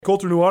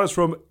Colter Nuanez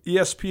from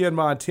ESPN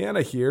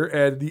Montana here,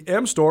 and the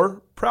M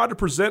Store, proud to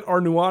present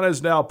our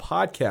Nuanez Now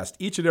podcast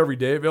each and every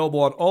day, available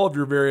on all of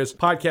your various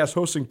podcast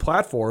hosting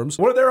platforms.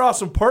 One of their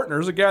awesome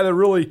partners, a guy that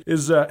really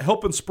is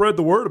helping spread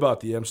the word about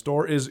the M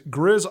Store, is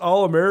Grizz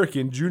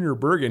All-American Junior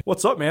Bergen.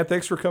 What's up, man?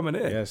 Thanks for coming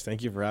in. Yes,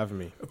 thank you for having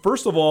me.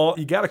 First of all,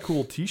 you got a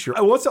cool t-shirt.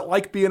 What's it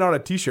like being on a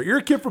t-shirt? You're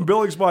a kid from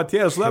Billings,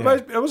 Montana, so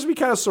that must be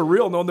kind of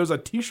surreal knowing there's a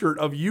t-shirt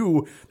of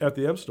you at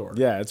the M Store.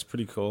 Yeah, it's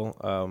pretty cool.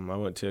 I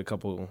went to a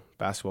couple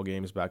basketball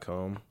games back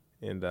home,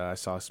 and I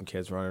saw some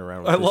kids running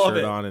around with the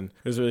shirt on, and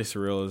it was really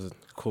surreal. It was a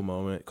cool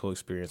moment, cool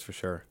experience for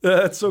sure.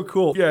 That's so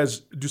cool. You guys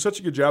do such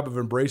a good job of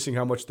embracing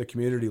how much the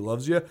community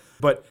loves you.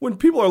 But when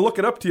people are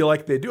looking up to you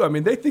like they do,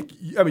 they think,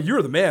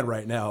 you're the man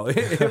right now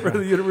for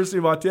the University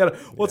of Montana.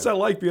 What's that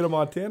like being a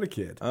Montana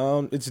kid?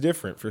 It's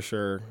different for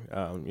sure.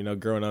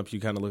 Growing up, you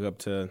kind of look up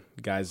to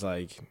guys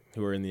like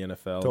who are in the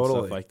NFL and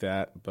stuff like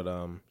that. But,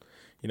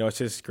 it's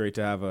just great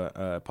to have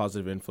a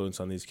positive influence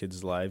on these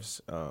kids' lives.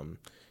 I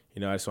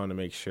just want to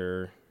make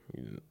sure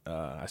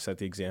I set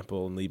the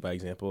example and lead by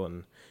example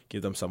and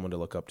give them someone to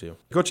look up to.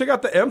 Go check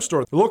out the M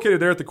Store. They're located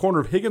there at the corner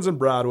of Higgins and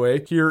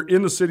Broadway here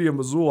in the city of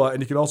Missoula,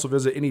 and you can also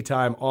visit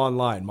anytime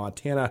online,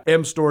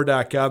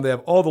 montanamstore.com. They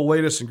have all the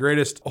latest and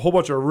greatest, a whole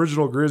bunch of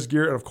original Grizz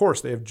gear, and of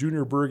course, they have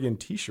Junior Bergen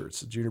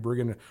t-shirts. Junior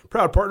Bergen,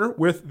 proud partner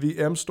with the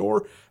M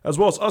Store, as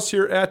well as us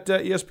here at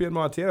ESPN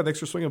Montana. Thanks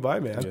for swinging by,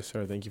 man. Yes,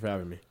 sir. Thank you for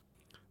having me.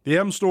 The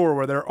M Store,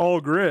 where they're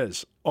all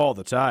Grizz all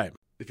the time.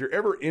 If you're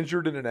ever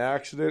injured in an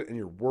accident and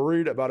you're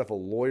worried about if a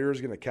lawyer is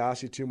going to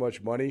cost you too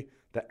much money,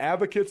 the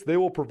Advocates, they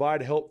will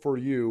provide help for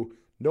you.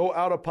 No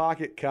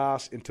out-of-pocket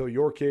costs until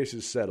your case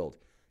is settled.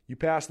 You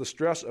pass the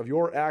stress of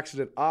your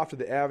accident off to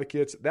the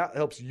Advocates. That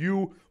helps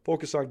you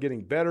focus on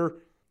getting better.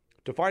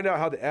 To find out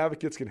how the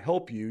Advocates can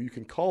help you, you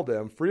can call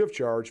them free of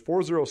charge,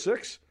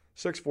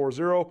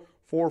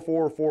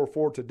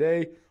 406-640-4444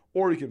 today,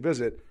 or you can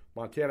visit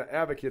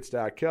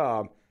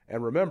montanaadvocates.com.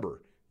 And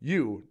remember,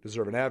 you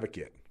deserve an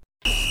advocate.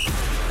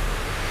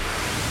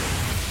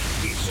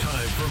 It's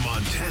time for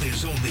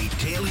Montana's only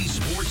daily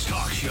sports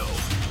talk show,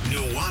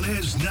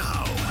 Nuanez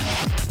Now.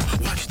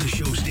 Watch the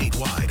show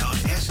statewide on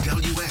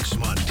SWX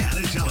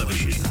Montana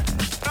Television.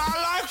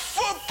 I like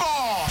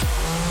football!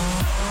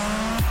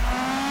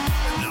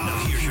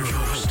 Now here's your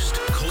host,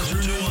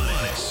 Colter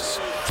Nuanez.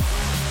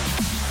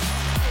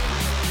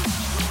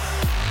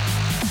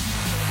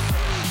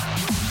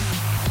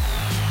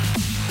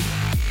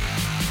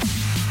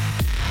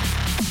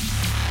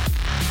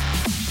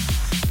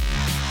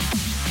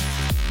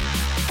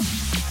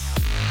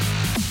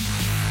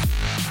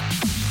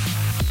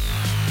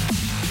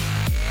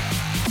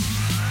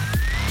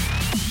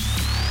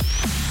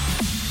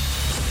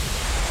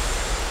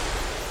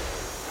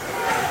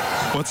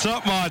 What's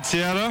up,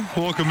 Montana?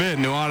 Welcome in.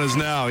 Nuanez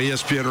Now,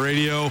 ESPN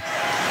Radio,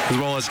 as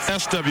well as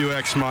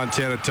SWX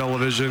Montana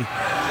Television.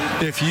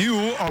 If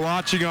you are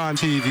watching on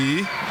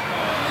TV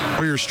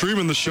or you're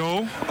streaming the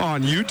show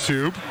on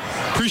YouTube,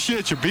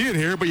 appreciate you being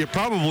here, but you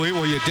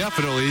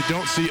definitely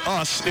don't see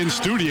us in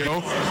studio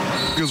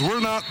because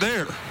we're not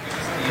there.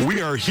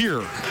 We are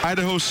here,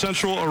 Idaho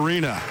Central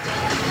Arena.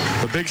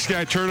 The Big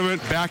Sky Tournament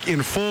back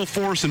in full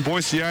force in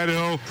Boise,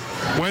 Idaho.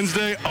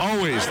 Wednesday,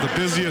 always the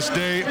busiest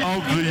day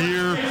of the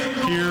year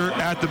here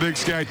at the Big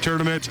Sky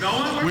Tournament.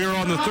 We are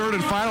on the third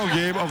and final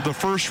game of the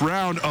first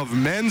round of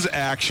men's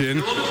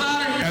action.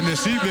 And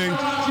this evening,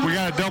 we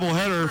got a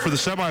doubleheader for the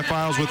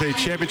semifinals with a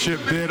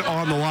championship bid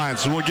on the line.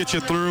 So we'll get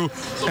you through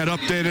and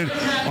updated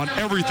on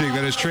everything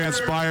that has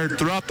transpired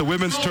throughout the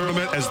women's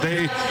tournament as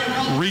they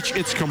reach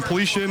its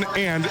completion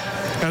and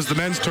as the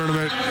men's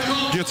tournament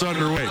gets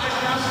underway.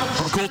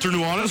 From Colter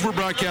Nuanez, we're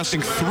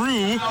broadcasting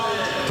through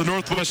the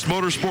Northwest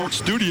Motorsports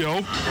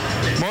studio.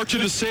 March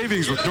into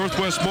savings with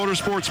Northwest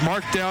Motorsports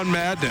Markdown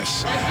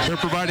Madness. They're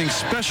providing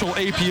special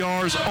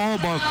APRs all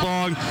month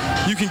long.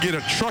 You can get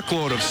a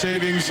truckload of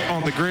savings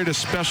on the greatest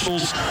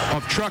specials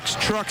of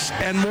trucks,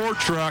 and more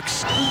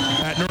trucks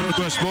at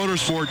Northwest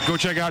Motorsport. Go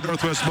check out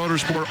Northwest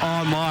Motorsport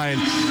online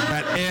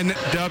at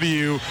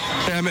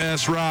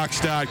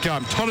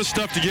nwmsrocks.com. Ton of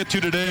stuff to get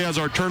to today as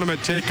our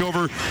tournament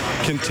takeover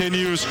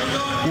continues.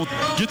 We'll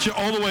get you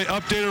all the way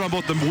updated on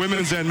both the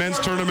women's and men's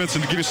tournaments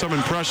and to give you some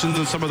impressions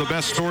and some of the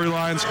best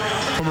storylines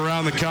from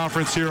around the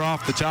conference here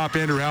off the top.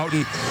 Andrew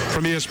Houghton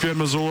from ESPN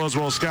Missoula as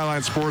well as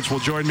Skyline Sports will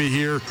join me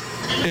here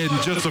in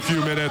just a few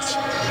minutes.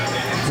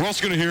 We're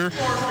also going to hear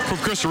from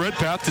Krista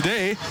Redpath.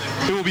 Today,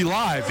 it will be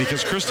live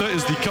because Krista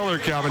is the color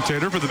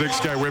commentator for the Big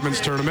Sky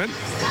Women's Tournament,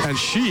 and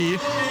she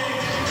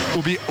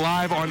will be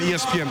live on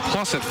ESPN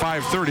Plus at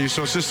 5:30,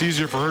 so it's just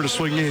easier for her to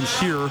swing in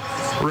here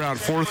around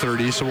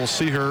 4:30, so we'll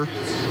see her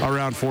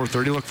around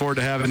 4:30. Look forward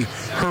to having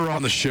her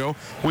on the show.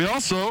 We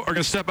also are going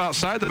to step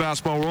outside the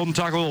basketball world and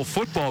talk a little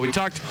football. We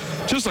talked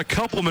just a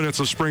couple minutes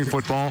of spring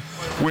football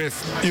with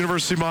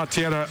University of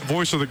Montana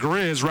voice of the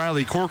Grizz,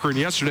 Riley Corcoran,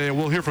 yesterday, and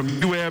we'll hear from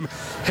UM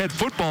head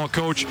football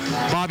coach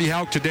Bobby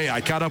Hauck today.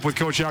 I caught up with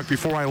Coach Hauck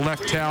before I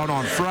left town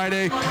on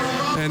Friday,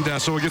 and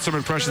so we'll get some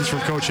impressions from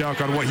Coach Hauck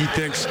on what he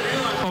thinks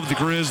of the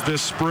Grizz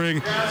this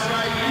spring.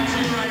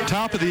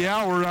 Top of the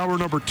hour, hour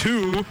number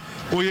 2,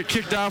 we'll get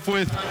kicked off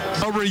with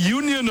a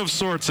reunion of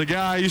sorts. A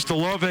guy I used to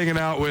love hanging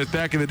out with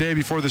back in the day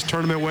before this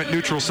tournament went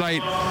neutral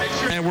site,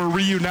 and we're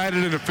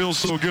reunited, and it feels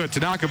so good.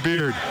 Tanaka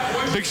Beard,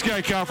 Big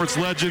Sky Conference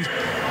legend,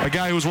 a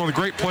guy who was one of the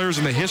great players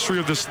in the history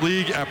of this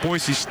league at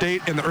Boise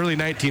State in the early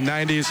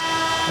 1990s,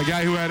 a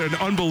guy who had an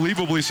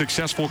unbelievably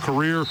successful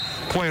career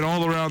playing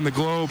all around the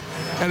globe,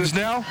 and has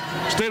now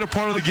stayed a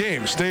part of the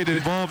game, stayed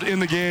involved in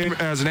the game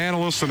as an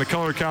analyst and a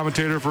color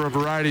commentator for a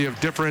variety of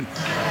different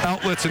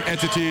outlets and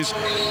entities.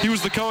 He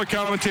was the color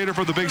commentator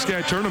for the Big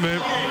Sky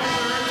tournament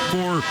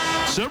for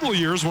several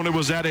years when it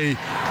was at a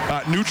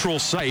neutral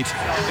site,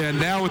 and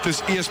now with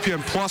this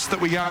ESPN Plus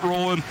that we got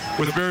rolling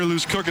with Barry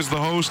Lewis Cook as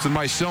the host and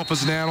myself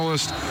as an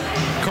analyst,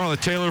 Carla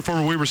Taylor,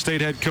 former Weber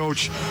State head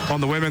coach on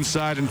the women's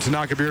side, and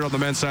Tanaka Beard on the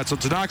men's side. So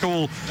Tanaka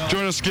will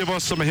join us, give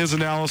us some of his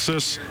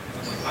analysis.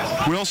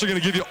 We're also going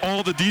to give you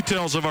all the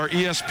details of our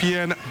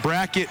ESPN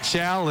Bracket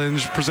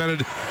Challenge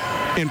presented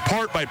in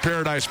part by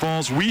Paradise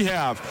Falls. We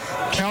have,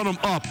 count them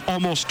up,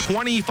 almost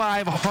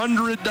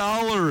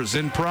 $2,500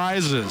 in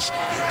prizes.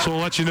 So we'll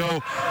let you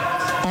know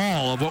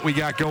all of what we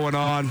got going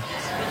on.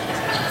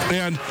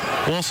 And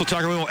we'll also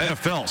talk a little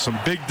NFL, some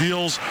big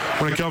deals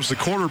when it comes to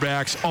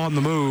quarterbacks on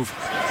the move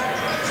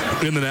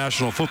in the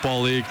National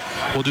Football League.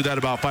 We'll do that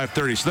about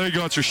 5:30. So there you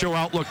go. It's your show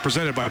outlook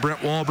presented by Brent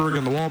Wahlberg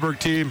and the Wahlberg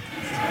team.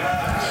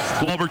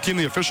 The Wahlberg team,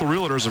 the official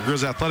realtors of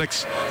Grizz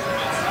Athletics.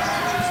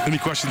 Any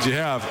questions you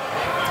have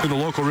in the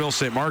local real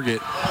estate market,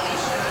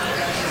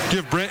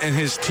 give Brent and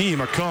his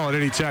team a call at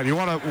any time. You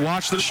want to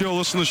watch the show,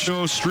 listen to the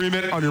show, stream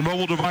it on your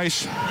mobile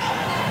device,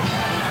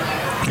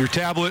 your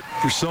tablet,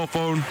 your cell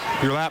phone,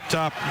 your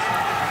laptop,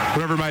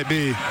 whatever it might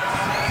be.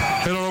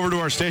 Head on over to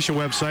our station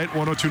website,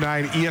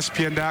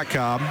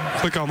 1029ESPN.com.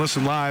 Click on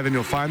Listen Live, and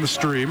you'll find the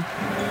stream.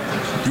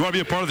 You want to be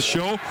a part of the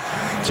show?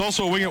 It's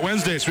also a Wing It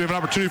Wednesday, so we have an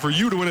opportunity for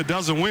you to win a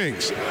dozen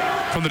wings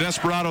from the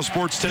Desperado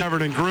Sports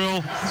Tavern and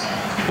Grill.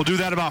 We'll do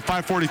that about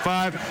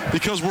 4:45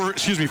 because we're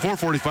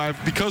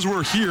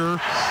here.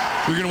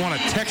 You're going to want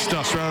to text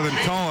us rather than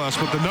call us,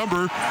 but the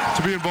number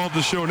to be involved in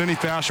the show in any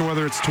fashion,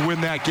 whether it's to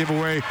win that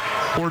giveaway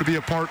or to be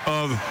a part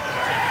of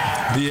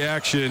the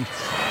action,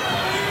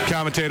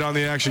 commentate on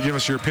the action, give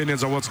us your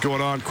opinions on what's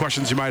going on,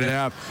 questions you might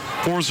have.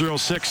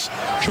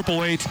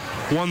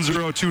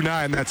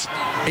 406-888-1029. That's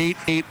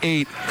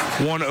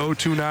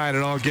 888-1029.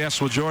 And all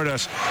guests will join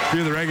us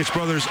via the Rangich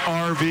Brothers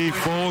RV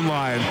phone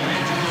line.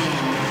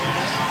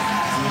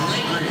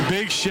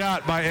 Big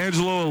shot by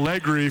Angelo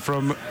Allegri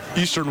from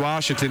Eastern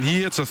Washington.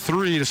 He hits a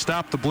three to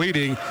stop the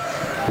bleeding.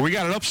 We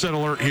got an upset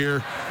alert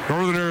here.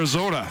 Northern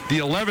Arizona, the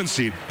 11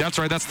 seed. That's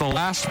right, that's the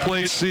last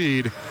place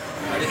seed.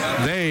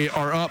 They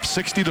are up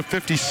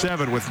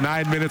 60-57 with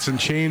 9 minutes and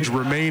change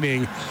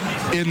remaining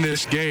in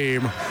this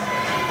game.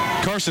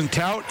 Carson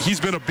Tout, he's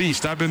been a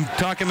beast. I've been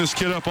talking this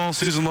kid up all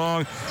season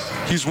long.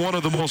 He's one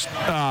of the most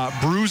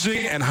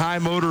bruising and high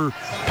motor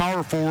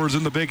power forwards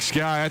in the Big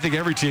Sky. I think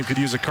every team could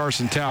use a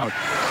Carson Tout.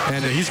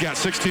 And he's got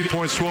 16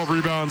 points, 12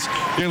 rebounds.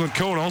 Galen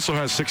Cohn also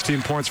has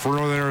 16 points for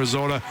Northern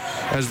Arizona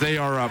as they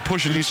are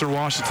pushing Eastern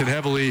Washington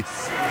heavily.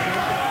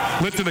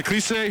 Linton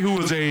Aclise, who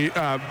was a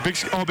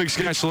All-Big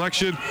Sky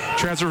selection,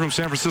 transfer from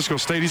San Francisco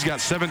State. He's got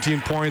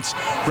 17 points.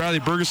 Riley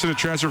Bergeson, a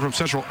transfer from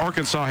Central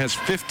Arkansas, has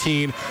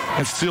 15.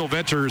 And Steele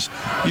Venters,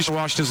 Eastern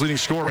Washington's leading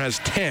scorer, has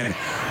 10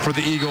 for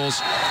the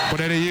Eagles. But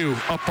NAU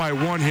up by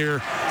 1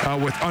 here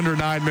with under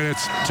 9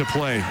 minutes to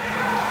play.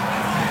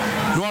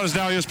 Nuanez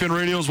Now, ESPN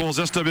Radio, as well as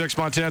SWX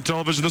Montana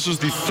Television. This was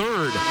the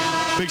third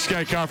Big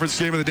Sky Conference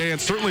game of the day, and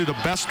certainly the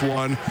best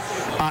one.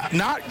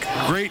 Not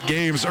great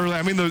games early.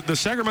 I mean, the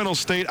Sacramento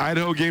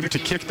State-Idaho game to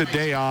kick the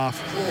day off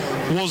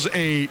was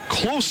a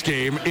close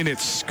game in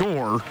its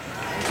score,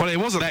 but it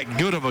wasn't that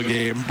good of a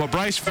game. But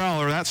Bryce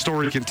Fowler, that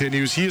story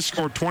continues. He has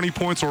scored 20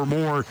 points or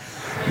more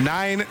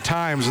 9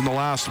 times in the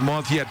last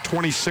month. He had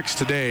 26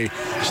 today.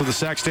 So the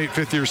Sac State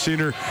fifth-year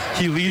senior,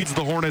 he leads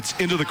the Hornets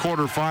into the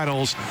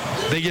quarterfinals.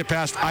 They get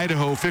past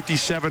Idaho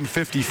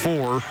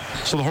 57-54.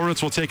 So the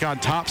Hornets will take on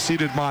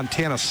top-seeded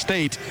Montana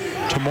State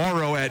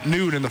tomorrow at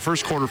noon in the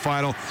first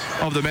quarterfinal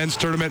of the men's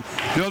tournament.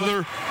 The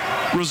other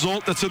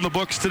result that's in the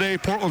books today,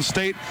 Portland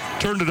State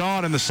turned it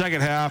on in the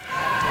second half.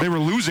 They were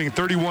losing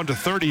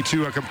 31-30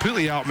 to a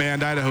completely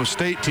outmanned Idaho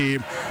State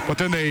team, but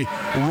then they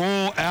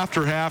roll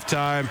after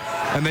halftime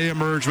and they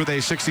emerge with a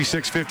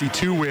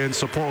 66-52 win.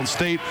 So Portland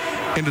State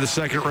into the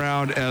second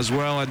round as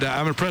well. And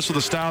I'm impressed with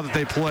the style that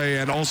they play,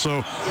 and also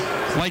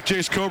like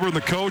Jace Coburn,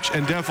 the coach,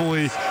 and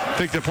definitely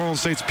think that Portland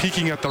State's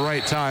peaking at the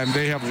right time.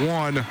 They have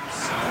won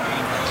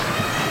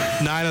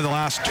 9 of the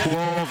last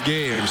 12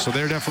 games, so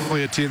they're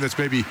definitely a team that's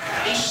maybe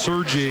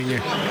surging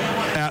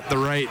at the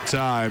right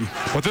time.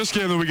 But this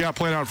game that we got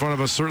playing out in front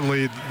of us,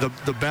 certainly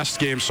the best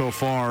game so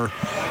far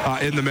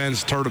in the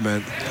men's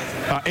tournament.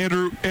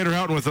 Andrew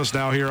Houghton with us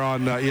now here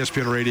on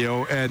ESPN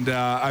Radio, and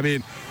I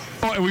mean,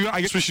 I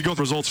guess we should go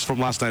through results from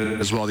last night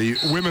as well. The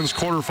women's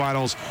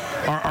quarterfinals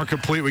are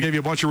complete. We gave you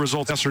a bunch of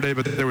results yesterday,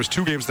 but there was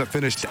 2 games that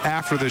finished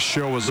after this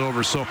show was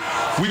over. So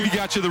we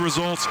got you the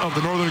results of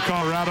the Northern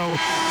Colorado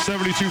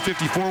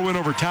 72-54 win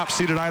over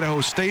top-seeded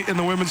Idaho State in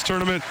the women's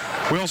tournament.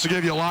 We also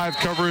gave you live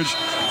coverage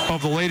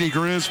of the Lady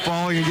Grizz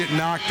falling and getting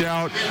knocked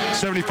out.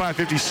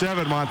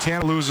 75-57,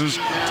 Montana loses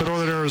to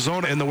Northern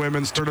Arizona in the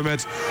women's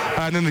tournament.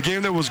 And then the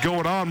game that was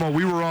going on while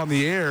we were on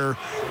the air,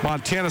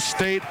 Montana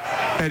State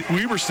and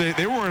Weber State,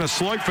 they were in a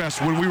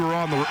slugfest when we were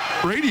on the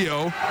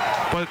radio,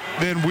 but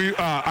then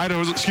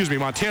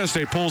Montana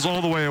State pulls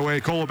all the way away.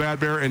 Cola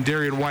Badbear and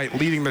Darian White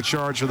leading the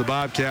charge for the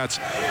Bobcats,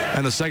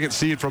 and the second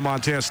seed from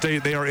Montana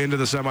State, they are into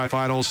the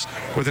semifinals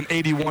with an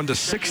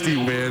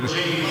 81-60 win.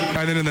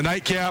 And then in the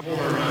nightcap,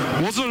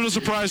 wasn't a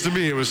surprise to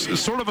me. It was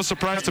sort of a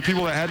surprise to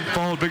people that hadn't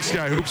followed Big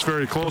Sky Hoops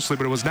very closely,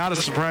 but it was not a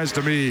surprise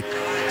to me.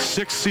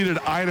 6th-seeded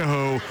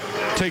Idaho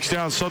takes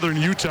down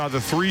Southern Utah, the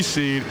 3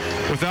 seed,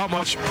 without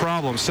much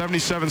problem.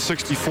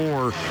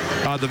 77-64.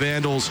 The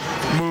Vandals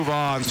move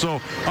on. So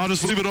I'll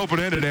just leave it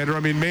open-ended, Andrew. I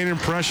mean, main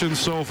impressions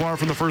so far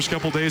from the first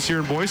couple days here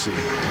in Boise.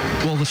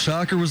 Well, the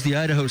shocker was the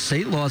Idaho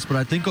State loss, but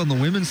I think on the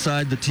women's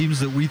side, the teams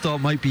that we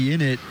thought might be in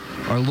it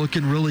are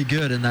looking really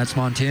good, and that's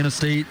Montana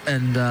State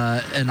and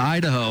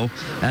Idaho.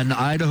 And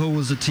Idaho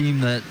was a team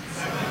that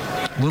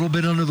a little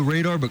bit under the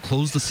radar, but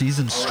closed the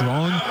season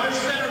strong,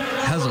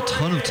 has a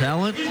ton of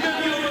talent,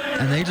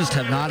 and they just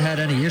have not had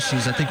any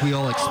issues. I think we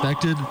all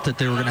expected that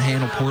they were going to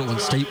handle Portland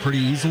State pretty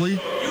easily,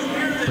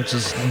 but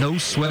just no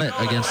sweat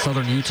against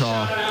Southern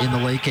Utah in the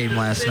late game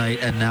last night,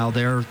 and now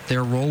they're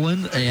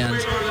rolling, and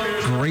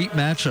great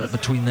matchup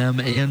between them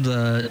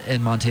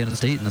and Montana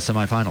State in the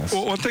semifinals.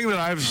 Well, one thing that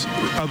I've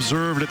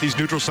observed at these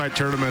neutral site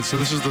tournaments, so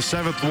this is the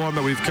 7th one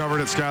that we've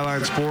covered at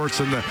Skyline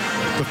Sports, and the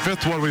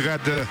 5th one we've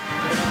had the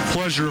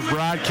pleasure of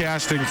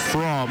broadcasting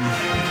from,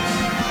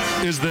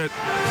 is that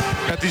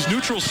at these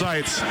neutral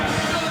sites,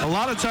 a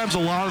lot of times a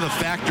lot of the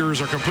factors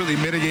are completely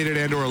mitigated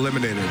and or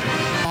eliminated.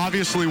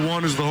 Obviously,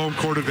 one is the home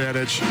court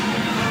advantage.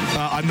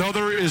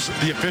 Another is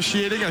the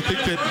officiating. I think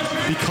that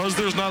because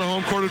there's not a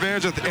home court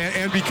advantage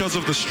and because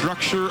of the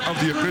structure of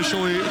the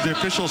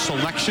official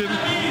selection,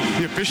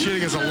 the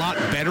officiating is a lot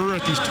better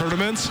at these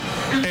tournaments,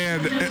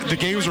 and the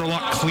games are a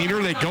lot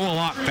cleaner. They go a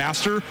lot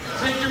faster.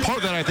 Part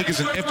of that, I think, is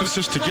an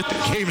emphasis to get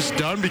the games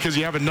done because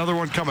you have another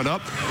one coming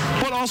up.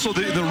 But also,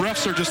 the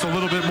refs are just a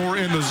little bit more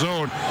in the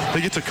zone.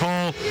 They get to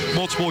call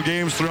multiple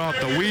games throughout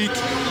the week.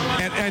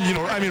 And you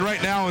know, I mean,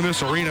 right now in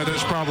this arena,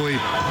 there's probably,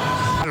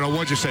 I don't know,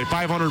 what'd you say,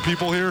 500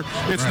 people here?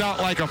 It's not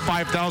like a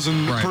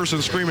 5,000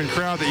 person screaming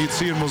crowd that you'd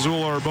see in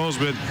Missoula or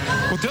Bozeman.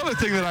 But the other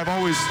thing that I've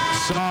always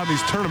saw in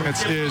these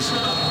tournaments is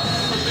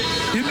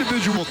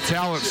individual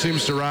talent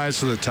seems to rise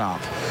to the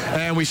top.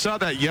 And we saw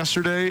that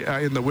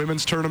yesterday in the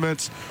women's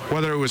tournaments,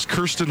 whether it was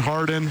Kirsten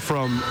Harden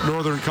from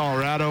Northern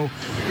Colorado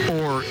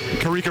or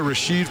Karika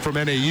Rashid from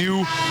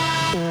NAU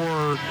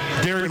or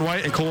Darian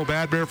White and Cole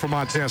Badbear from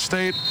Montana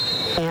State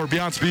or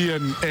Beyonce B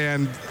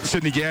and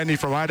Sydney Gadney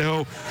from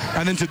Idaho.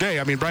 And then today,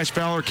 I mean, Bryce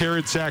Fowler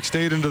carried Sac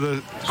State into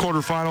the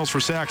quarterfinals for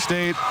Sac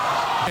State,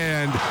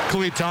 and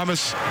Khalid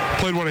Thomas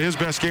played one of his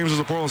best games as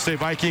a Portland State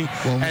Viking.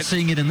 Well, we're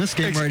seeing it in this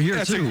game right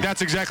here, too.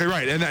 That's exactly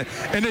right. And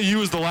NAU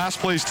is the last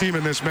place team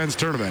in this men's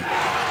tournament.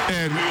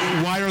 And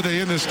why are they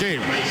in this game?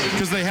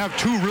 Because they have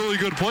 2 really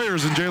good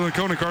players in Jalen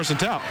Cone and Carson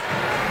Tao.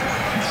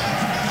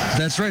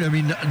 That's right. I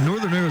mean,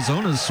 Northern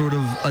Arizona is sort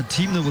of a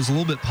team that was a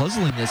little bit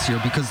puzzling this year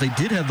because they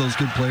did have those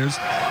good players.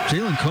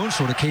 Jalen Cone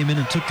sort of came in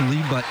and took the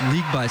league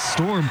by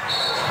storm.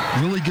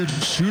 Really good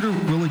shooter,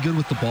 really good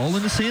with the ball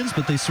in his hands,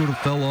 but they sort of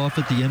fell off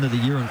at the end of the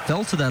year and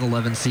fell to that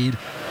 11 seed.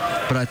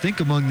 But I think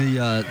among the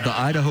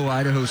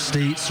Idaho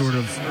State sort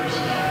of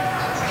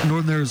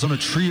Northern Arizona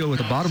trio at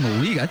the bottom of the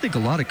league, I think a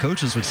lot of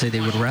coaches would say they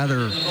would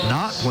rather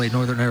not play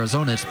Northern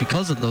Arizona. It's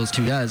because of those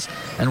 2 guys,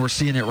 and we're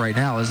seeing it right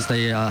now as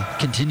they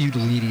continue to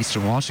lead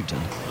Eastern Washington.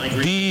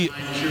 The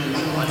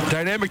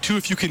dynamic, too,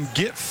 if you can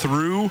get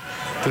through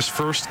this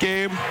first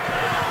game,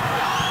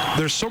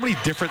 there's so many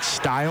different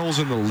styles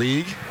in the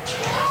league.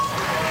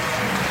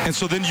 And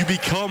so then you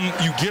get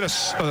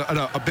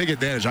a big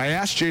advantage. I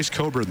asked Jace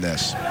Coburn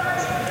this,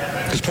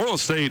 because Portland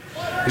State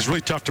is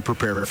really tough to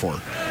prepare for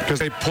because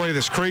they play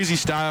this crazy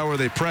style where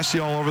they press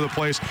you all over the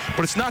place.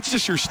 But it's not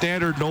just your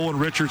standard Nolan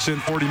Richardson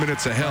 40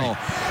 minutes of hell.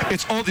 Right.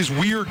 It's all these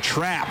weird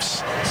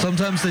traps.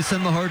 Sometimes they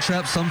send the hard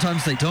traps.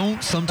 Sometimes they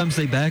don't. Sometimes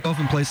they back off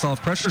and play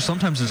soft pressure.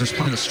 Sometimes they're just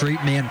playing a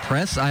straight man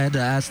press. I had to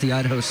ask the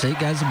Idaho State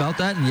guys about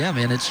that. And, yeah,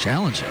 man, it's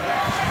challenging.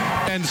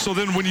 And so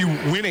then when you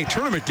win a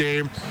tournament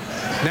game,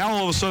 now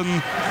all of a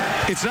sudden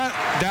it's not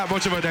that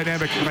much of a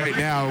dynamic right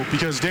now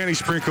because Danny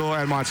Sprinkle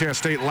and Montana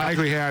State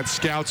likely had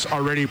scouts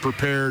already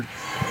prepared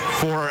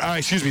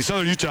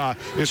Southern Utah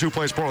is who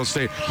plays Portland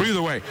State. But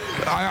either way,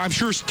 I'm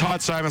sure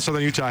Todd Simon,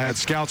 Southern Utah, had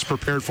scouts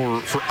prepared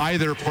for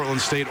either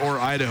Portland State or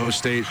Idaho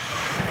State.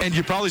 And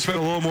you probably spend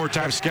a little more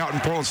time scouting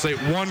Portland State,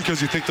 one,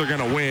 because you think they're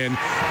going to win,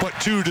 but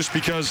two, just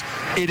because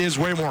it is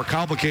way more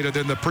complicated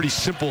than the pretty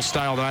simple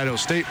style that Idaho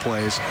State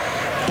plays.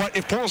 But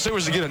if Portland State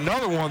was to get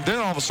another one, then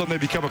all of a sudden they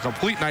become a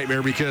complete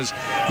nightmare because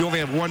you only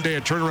have 1 day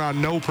of turnaround,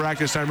 no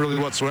practice time really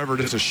whatsoever,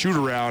 just a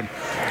shoot-around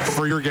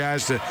for your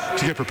guys to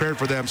get prepared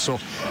for them. So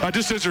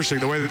just interesting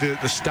the way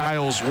that the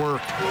styles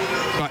work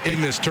in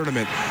this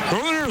tournament.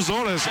 Northern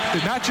Arizona is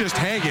not just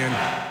hanging.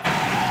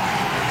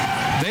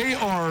 They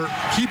are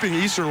keeping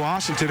Eastern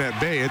Washington at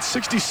bay. It's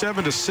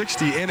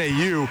 67-60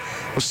 NAU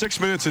with 6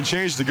 minutes and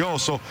change to go.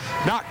 So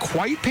not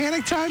quite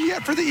panic time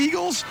yet for the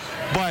Eagles,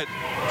 but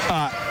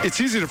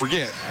it's easy to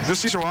forget.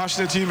 This Eastern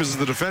Washington team is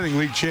the defending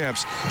league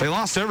champs. They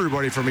lost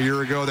everybody from a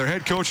year ago. Their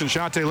head coach,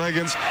 Shante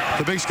Leggins,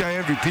 the Big Sky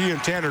MVP,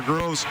 and Tanner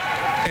Groves,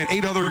 and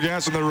 8 other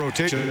guys in their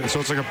rotation. So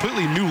it's a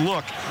completely new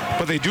look,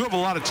 but they do have a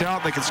lot of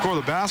talent. They can score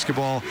the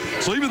basketball.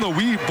 So even though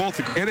we both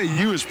think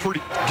NAU is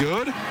pretty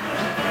good,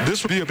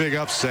 this would be a big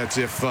upset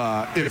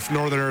if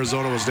Northern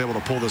Arizona was able to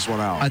pull this one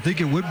out. I think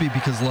it would be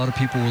because a lot of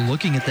people were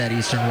looking at that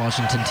Eastern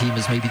Washington team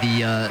as maybe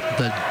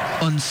the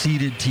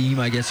unseeded team,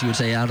 I guess you would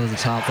say, out of the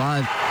top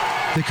 5.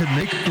 They could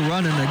make the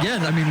run. And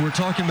again, I mean, we're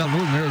talking about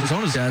Northern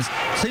Arizona's guys.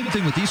 Same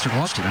thing with Eastern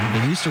Washington. I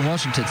mean, Eastern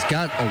Washington's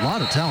got a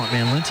lot of talent,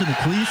 man. Linton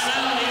Eclese,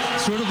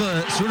 sort of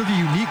a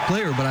unique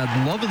player, but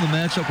I'm loving the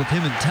matchup with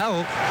him and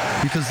Tout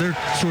because they're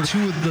sort of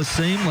two of the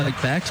same, like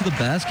back to the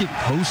basket,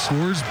 post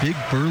scores, big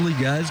burly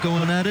guys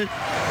going at it.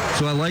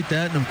 So I like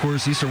that. And of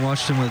course, Eastern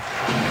Washington with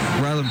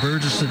Rylan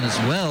Burgesson as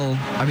well.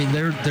 I mean,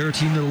 they're a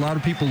team that a lot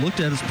of people looked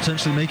at as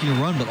potentially making a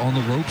run, but on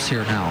the ropes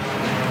here now.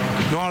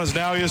 Nuanez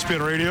Now,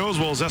 ESPN Radio, as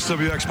well as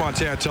SWX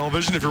Montana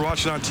Television. If you're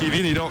watching on TV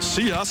and you don't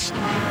see us,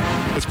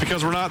 it's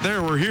because we're not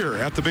there. We're here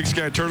at the Big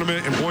Sky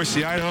Tournament in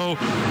Boise, Idaho,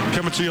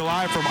 coming to you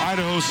live from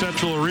Idaho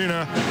Central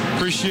Arena.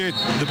 Appreciate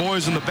the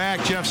boys in the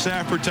back, Jeff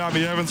Safford,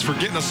 Tommy Evans, for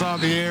getting us on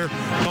the air,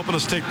 helping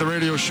us take the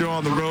radio show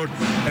on the road.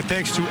 And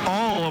thanks to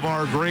all of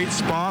our great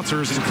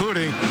sponsors,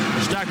 including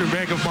Stockman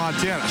Bank of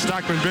Montana.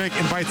 Stockman Bank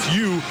invites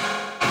you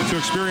to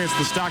experience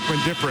the Stockman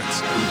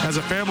difference. As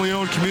a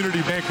family-owned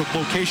community bank with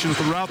locations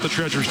throughout the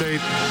Treasure State,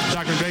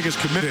 Stockman Bank is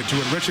committed to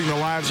enriching the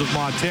lives of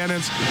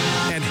Montanans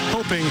and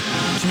helping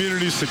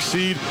communities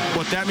succeed.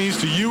 What that means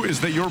to you is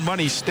that your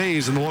money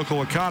stays in the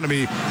local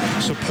economy,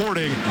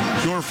 supporting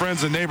your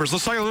friends and neighbors.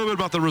 Let's talk a little bit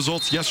about the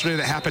results yesterday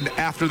that happened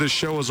after this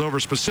show was over,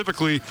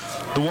 specifically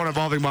the one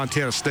involving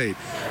Montana State.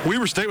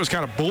 Weber State was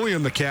kind of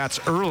bullying the Cats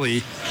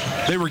early.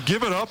 They were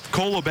giving up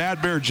Cola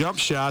Bad Bear jump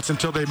shots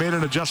until they made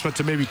an adjustment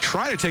to maybe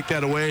try to take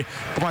that away.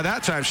 But by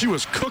that time, she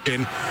was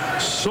cooking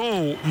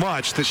so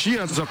much that she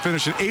ends up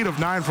finishing 8 of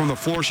 9 from the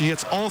floor. She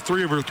hits all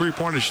 3 of her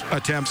three-point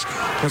attempts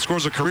and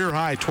scores a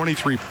career-high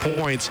 23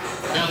 points.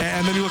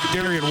 And then you look at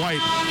Darian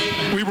White.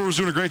 Weber was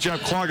doing a great job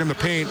clogging the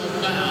paint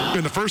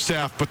in the first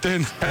half, but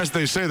then, as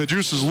they say, the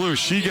juice is loose.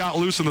 She got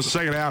loose in the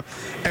second half,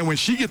 and when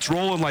she gets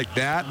rolling like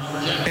that,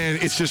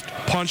 and it's just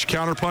punch,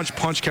 counterpunch,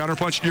 punch,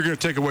 counterpunch, you're going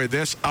to take away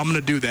this, I'm going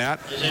to do that.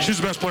 She's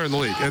the best player in the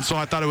league, and so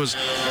I thought it was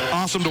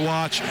awesome to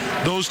watch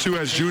those two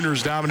as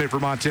juniors dominate for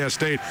Montana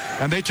State,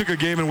 and they took a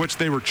game in which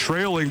they were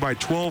trailing by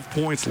 12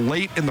 points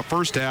late in the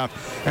first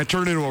half and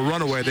turned into a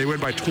runaway. They win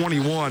by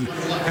 21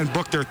 and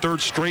booked their 3rd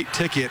straight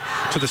ticket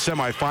to the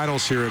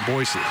semifinals here in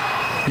Boise.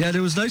 Yeah, and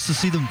it was nice to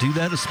see them do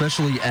that,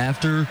 especially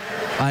after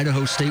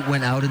Idaho State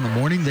went out in the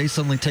morning. They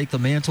suddenly take the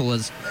mantle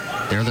as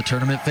they're the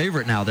tournament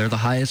favorite now. They're the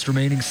highest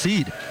remaining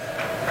seed.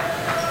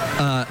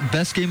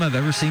 Best game I've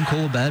ever seen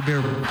Cola Bad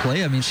Bear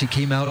play. I mean, she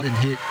came out and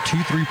hit 2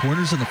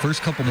 3-pointers in the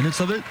first couple minutes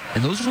of it,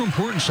 and those were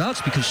important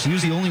shots because she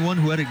was the only one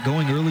who had it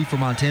going early for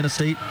Montana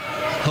State,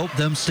 helped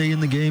them stay in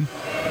the game.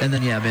 And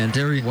then, yeah, man,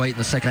 Darian White in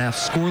the second half,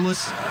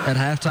 scoreless at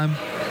halftime.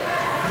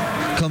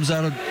 Comes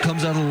out of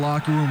the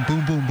locker room,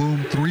 boom, boom,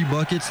 boom, 3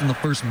 buckets in the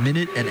first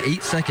minute and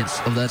 8 seconds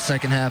of that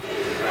second half.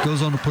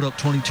 Goes on to put up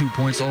 22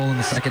 points all in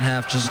the second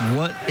half. Just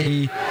what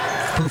a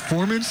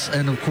performance.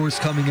 And, of course,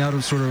 coming out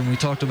of sort of, and we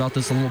talked about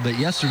this a little bit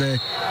yesterday,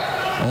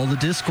 all the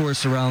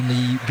discourse around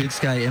the Big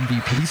Sky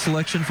MVP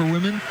selection for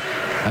women.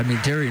 I mean,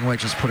 Darian White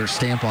just put her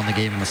stamp on the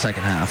game in the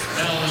second half.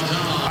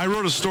 I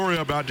wrote a story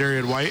about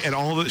Darian White and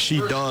all that she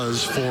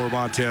does for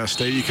Montana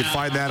State. You can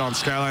find that on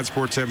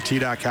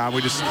SkylineSportsMT.com.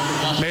 We just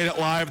made it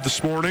live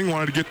this morning.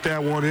 Wanted to get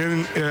that one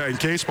in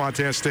case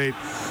Montana State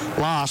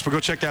lost. But go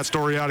check that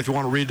story out if you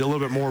want to read a little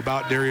bit more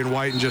about Darian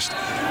White and just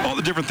all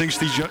the different things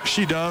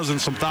she does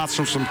and some thoughts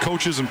from some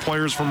coaches and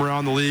players from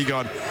around the league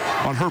on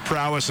her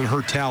prowess and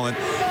her talent.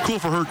 Cool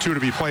for her, too, to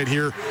be playing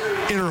here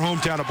in her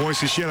hometown of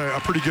Boise. She had a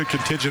pretty good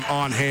contingent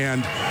on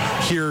hand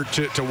here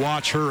to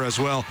watch her as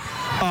well.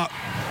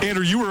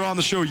 Andrew, you were on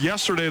the show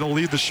yesterday to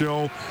lead the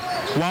show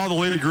while the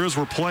Lady Grizz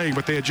were playing,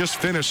 but they had just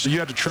finished, so you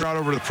had to trot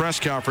over to the press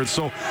conference.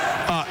 So,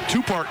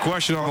 2-part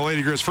question on the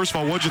Lady Grizz. First of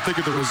all, what did you think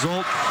of the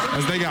result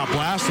as they got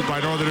blasted by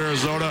Northern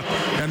Arizona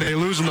and they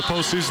lose in the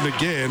postseason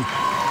again?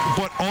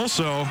 But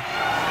also,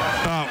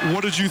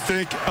 what did you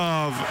think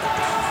of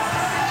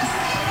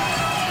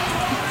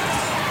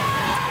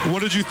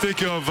What did you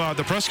think of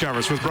the press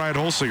conference with Brian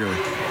Holsinger?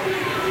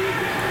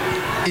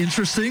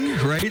 Interesting,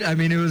 right? I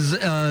mean, it was,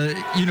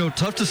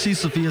 tough to see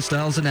Sophia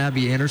Stiles and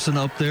Abby Anderson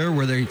up there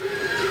where they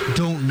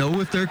don't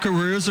know if their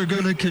careers are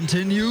going to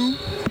continue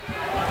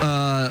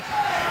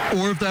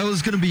or if that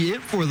was going to be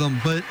it for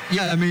them. But,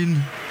 yeah, I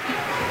mean,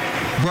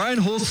 Brian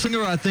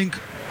Holsinger, I think,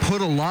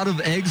 put a lot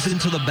of eggs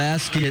into the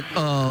basket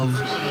of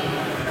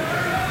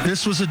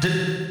this was a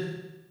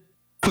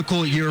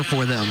difficult year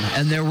for them,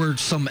 and there were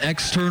some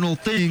external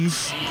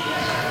things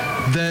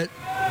that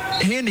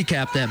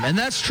handicapped them, and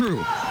that's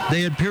true.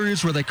 They had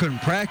periods where they couldn't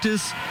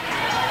practice.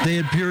 They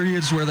had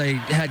periods where they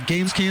had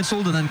games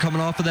canceled, and then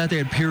coming off of that, they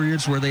had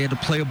periods where they had to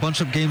play a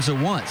bunch of games at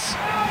once.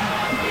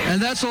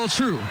 And that's all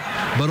true.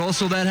 But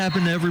also that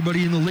happened to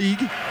everybody in the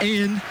league.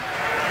 And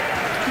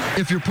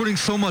if you're putting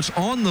so much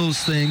on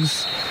those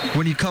things,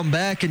 when you come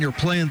back and you're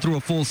playing through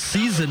a full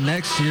season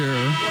next year,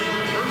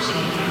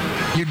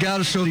 you got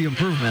to show the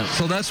improvement.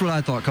 So that's what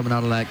I thought coming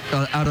out of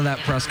that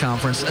press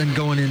conference and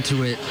going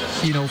into it,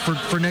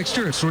 for next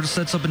year. It sort of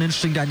sets up an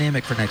interesting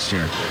dynamic for next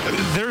year.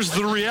 There's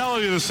the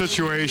reality of the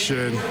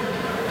situation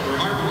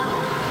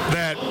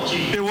that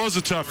it was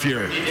a tough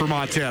year for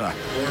Montana.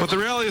 But the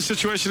reality of the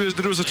situation is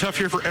that it was a tough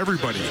year for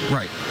everybody.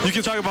 Right. You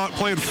can talk about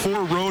playing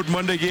 4 road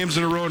Monday games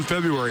in a row in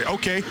February.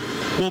 Okay.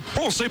 Well,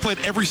 Ball State played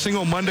every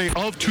single Monday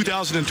of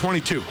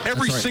 2022.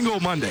 Every single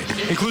Monday,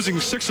 including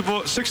 6 of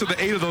the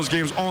 8 of those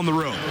games on the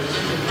road.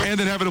 And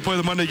then having to play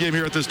the Monday game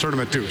here at this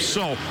tournament, too.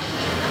 So,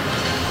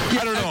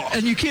 I don't know.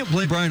 And you can't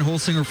blame Brian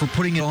Holsinger for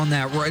putting it on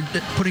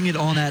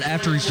that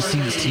after he's just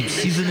seen his team's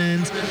season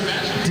end.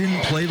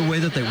 Didn't play the way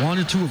that they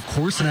wanted to, of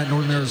course, in that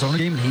Northern Arizona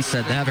game, and he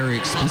said that very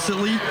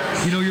explicitly.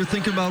 You're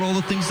thinking about all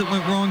the things that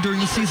went wrong during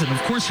the season.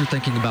 Of course you're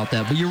thinking about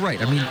that, but you're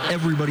right. I mean,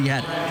 everybody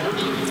had it.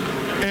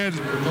 And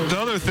the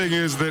other thing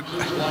is that,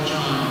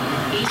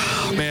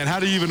 man, how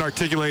do you even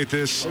articulate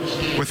this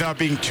without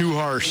being too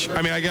harsh?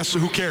 I mean, I guess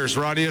who cares?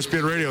 We're on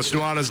ESPN Radio. It's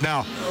Nuanez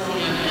Now.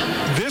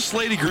 This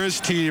Lady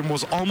Grizz team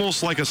was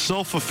almost like a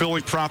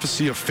self-fulfilling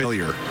prophecy of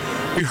failure.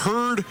 We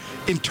heard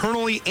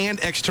internally and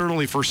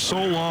externally for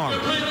so long,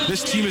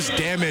 this team is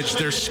damaged.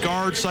 They're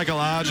scarred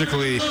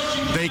psychologically.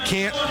 They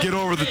can't get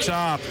over the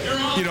top.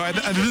 And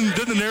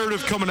then the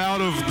narrative coming out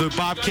of the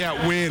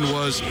Bobcat win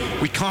was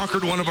we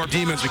conquered one of our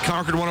demons. We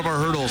conquered one of our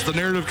hurdles. The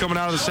narrative coming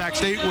out of the Sac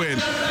State win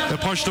that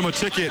punched them a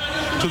ticket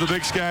to the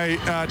Big Sky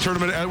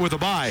tournament with a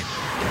bye.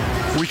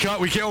 We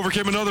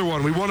overcame another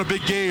one. We won a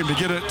big game to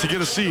get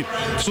a seed.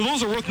 So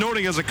those are worth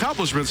noting as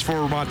accomplishments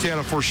for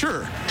Montana for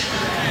sure.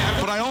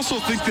 But I also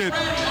think that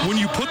when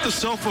you put the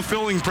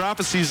self-fulfilling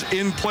prophecies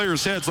in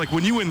players' heads, like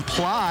when you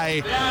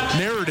imply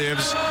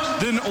narratives,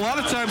 then a lot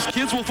of times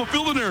kids will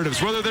fulfill the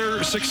narratives, whether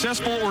they're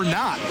successful or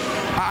not.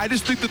 I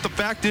just think that the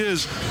fact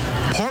is,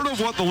 part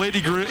of what the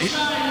Lady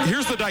Grizz,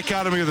 here's the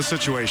dichotomy of the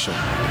situation.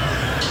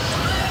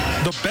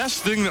 The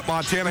best thing that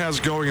Montana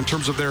has going in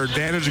terms of their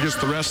advantage against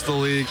the rest of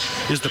the league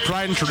is the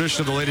pride and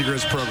tradition of the Lady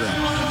Grizz program.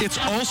 It's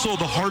also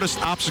the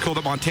hardest obstacle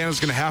that Montana is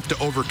going to have to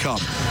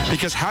overcome,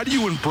 because how do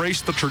you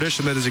embrace the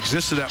tradition that has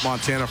existed at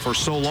Montana for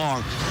so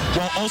long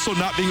while also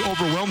not being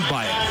overwhelmed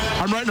by it?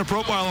 I'm writing a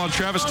profile on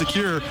Travis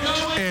DeCure,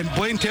 and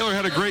Blaine Taylor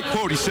had a great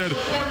quote. He said,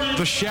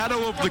 the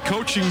shadow of the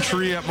coaching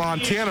tree at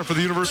Montana for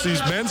the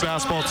university's men's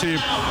basketball team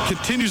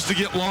continues to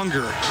get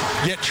longer,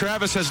 yet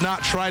Travis has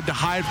not tried to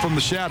hide from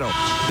the shadow.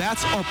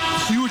 That's a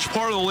huge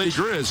part of the Lady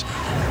Grizz.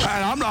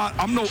 And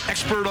I'm no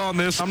expert on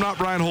this. I'm not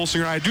Brian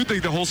Holsinger. I do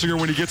think that Holsinger,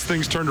 when he gets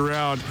things turned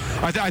around,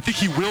 I think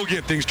he will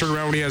get things turned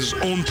around when he has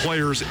his own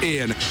players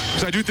in.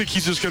 Because I do think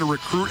he's just going to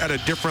recruit at a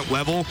different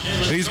level.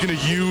 And he's going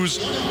to use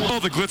all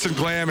the glitz and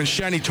glam and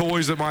shiny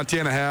toys that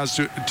Montana has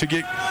to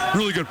get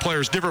really good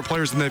players, different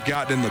players than they've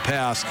gotten in the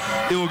past.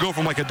 It will go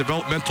from like a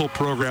developmental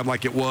program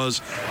like it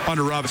was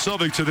under Robin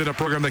Selvig to then a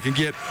program that can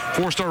get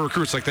 4-star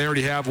recruits like they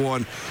already have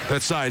one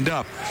that signed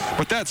up.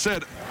 But that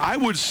said, I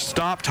would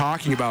stop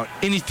talking about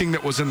anything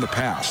that was in the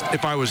past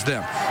if I was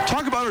them.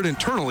 Talk about it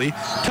internally,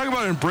 talk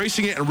about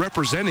embracing it and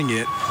representing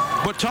it,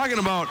 but talking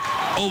about,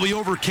 we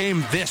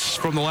overcame this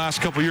from the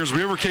last couple of years,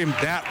 we overcame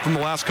that from the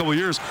last couple of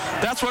years.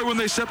 That's why when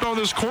they stepped on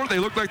this court, they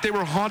looked like they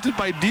were haunted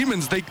by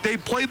demons. They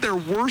played their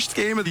worst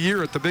game of the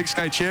year at the Big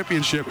Sky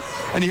Championship,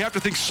 and you have to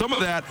think some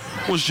of that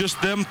was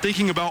just them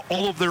thinking about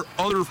all of their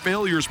other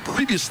failures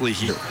previously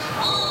here.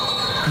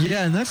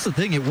 Yeah, and that's the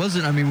thing. It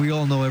wasn't, we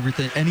all know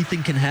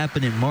anything can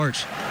happen in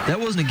March. That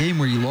wasn't a game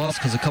where you lost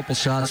because a couple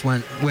shots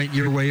went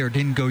your way or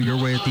didn't go your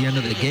way at the end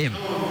of the game.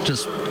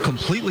 Just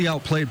completely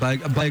outplayed by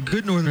a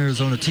good Northern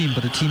Arizona team,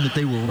 but a team that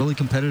they were really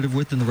competitive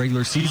with in the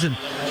regular season.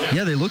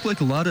 Yeah, they look like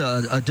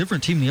a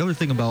different team. The other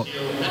thing about,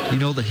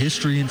 the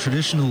history and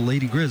tradition of the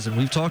Lady Grizz, and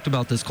we've talked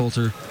about this,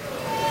 Colter,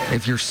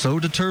 if you're so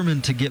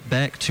determined to get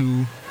back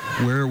to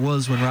where it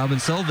was when Robin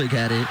Selvig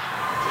had it,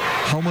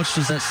 how much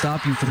does that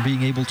stop you from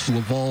being able to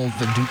evolve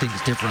and do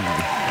things differently?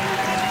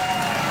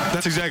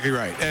 That's exactly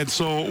right. And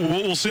so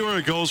we'll see where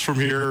it goes from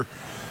here.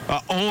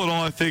 All in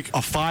all, I think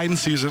a fine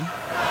season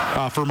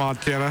for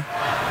Montana.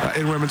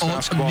 in women's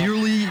basketball.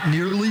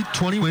 Nearly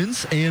 20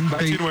 wins, and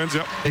 19 wins,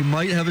 yep. They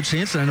might have a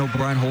chance, and I know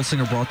Brian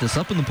Holsinger brought this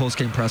up in the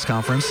post-game press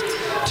conference,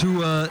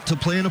 to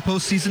play in a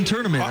postseason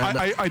tournament.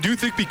 I do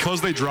think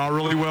because they draw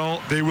really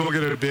well, they will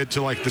get a bid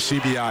to like the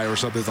CBI or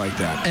something like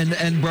that.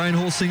 And Brian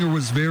Holsinger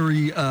was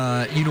very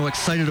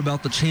excited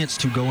about the chance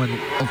to go and,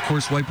 of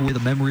course, wipe away the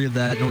memory of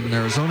that Northern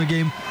Arizona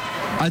game.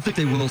 I think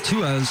they will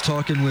too. I was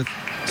talking with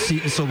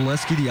Seton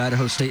Sobolewski, the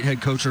Idaho State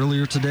head coach,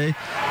 earlier today,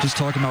 just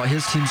talking about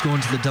his team's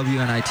going to the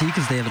WNIT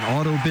because they have an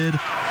auto bid.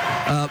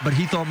 But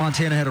he thought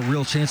Montana had a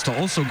real chance to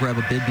also grab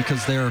a bid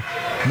because their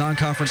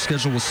non-conference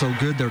schedule was so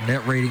good, their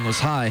net rating was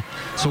high.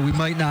 So we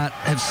might not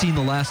have seen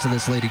the last of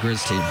this Lady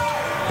Grizz team.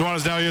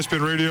 Nuanez Now,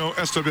 ESPN Radio,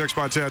 SWX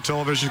Montana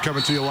Television,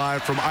 coming to you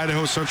live from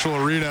Idaho Central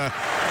Arena.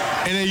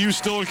 NAU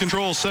still in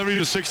control,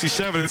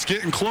 70-67. It's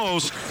getting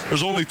close.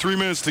 There's only 3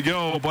 minutes to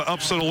go, but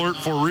upset alert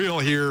for real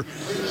here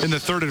in the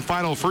third and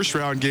final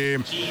first-round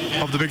game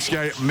of the Big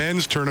Sky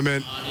men's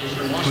tournament.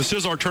 This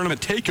is our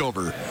tournament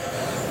takeover,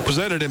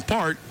 presented in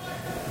part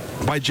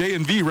by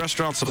J&V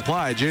Restaurant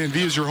Supply.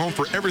 J&V is your home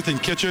for everything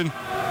kitchen.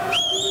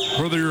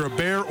 Whether you're a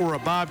bear or a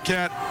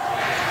bobcat,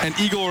 an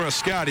eagle or a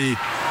Scotty,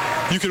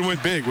 you can win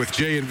big with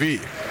J&V.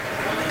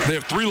 They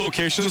have 3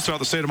 locations throughout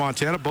the state of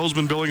Montana,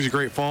 Bozeman, Billings, and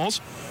Great Falls.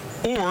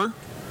 Or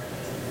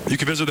you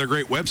can visit their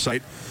great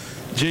website,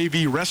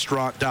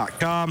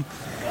 jvrestaurant.com.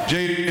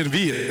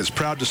 J&V is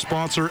proud to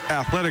sponsor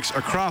athletics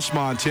across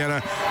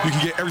Montana. You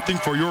can get everything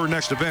for your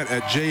next event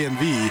at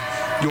J&V,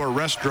 your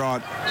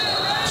restaurant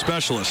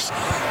specialist.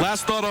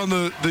 Last thought on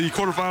the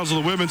quarterfinals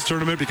of the women's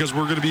tournament, because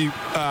we're going to be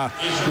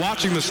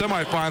watching the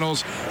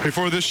semifinals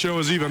before this show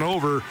is even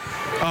over.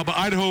 But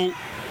Idaho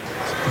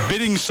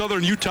bidding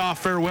Southern Utah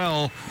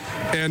farewell,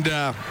 and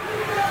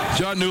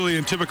John Newley,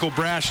 in typical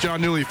brash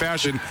John Newley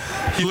fashion,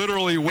 he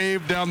literally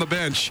waved down the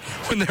bench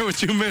when there were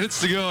 2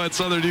 minutes to go at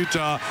Southern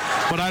Utah.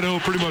 But Idaho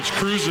pretty much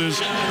cruises,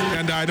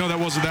 and I know that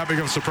wasn't that big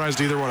of a surprise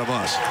to either one of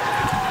us.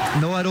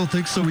 No, I don't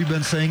think so. We've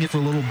been saying it for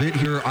a little bit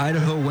here.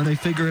 Idaho, when they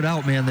figure it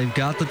out, man, they've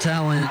got the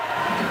talent,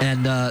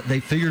 and they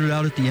figured it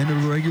out at the end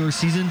of the regular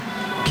season,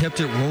 kept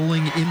it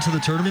rolling into the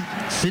tournament.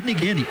 Sydney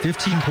Gandy,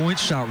 15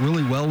 points, shot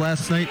really well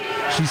last night.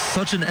 She's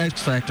such an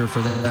X factor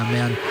for them,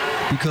 man,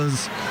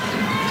 because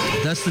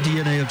that's the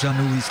DNA of John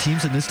Newley's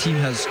teams, and this team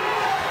has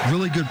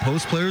really good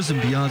post players in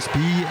Beyonce B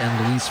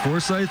and Louise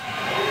Forsyth.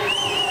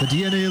 The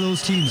DNA of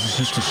those teams is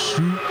just to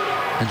shoot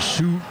and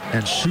shoot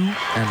and shoot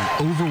and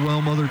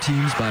overwhelm other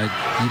teams by,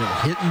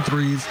 hitting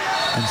threes.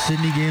 And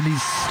Sydney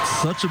Gandy's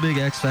such a big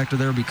X factor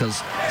there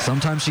because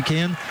sometimes she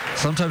can,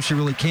 sometimes she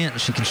really can't,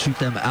 and she can shoot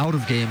them out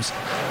of games.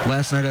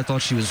 Last night I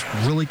thought she was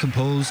really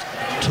composed,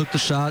 took the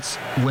shots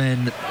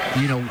when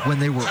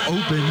they were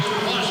open,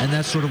 and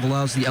that sort of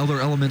allows the other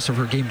elements of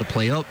her game to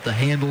play up, the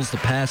handles, the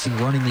passing,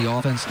 running the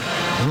offense.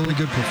 Really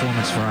good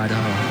performance for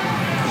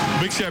Idaho.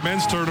 Big Sky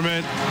men's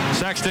tournament.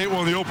 Sac State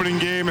won the opening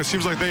game. It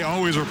seems like they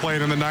always were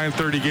playing in the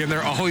 9:30 game.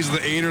 They're always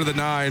the 8 or the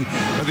 9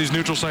 at these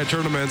neutral site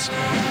tournaments.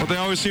 But they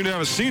always seem to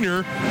have a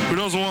senior who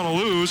doesn't want to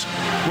lose,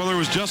 whether it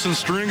was Justin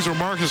Strings or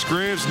Marcus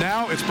Graves.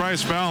 Now it's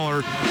Bryce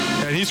Fowler,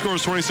 and he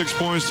scores 26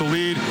 points to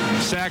lead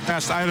Sac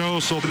past Idaho,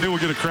 so they will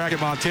get a crack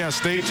at Montana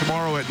State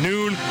tomorrow at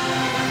noon.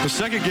 The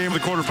second game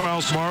of the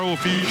quarterfinals tomorrow will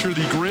feature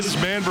the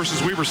Grizz men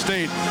versus Weber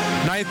State.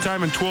 9th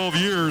time in 12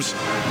 years,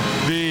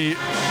 the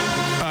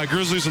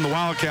Grizzlies and the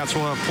Wildcats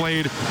will have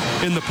played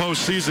in the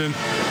postseason.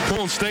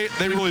 Portland State,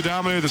 they really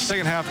dominated the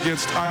second half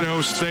against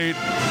Idaho State,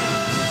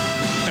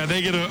 and they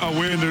get a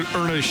win to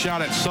earn a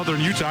shot at Southern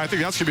Utah. I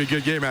think that's going to be a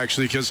good game,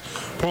 actually, because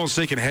Portland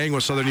State can hang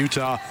with Southern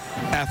Utah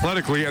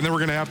athletically, and then we're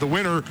going to have the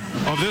winner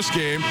of this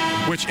game,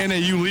 which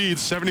NAU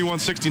leads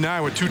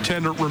 71-69 with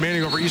 2:10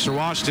 remaining over Eastern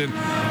Washington.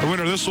 The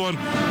winner of this one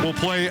will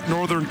play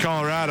Northern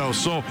Colorado.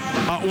 So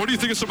what do you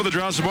think of some of the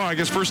draws tomorrow? I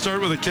guess first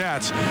start with the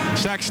Cats.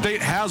 Sac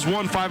State has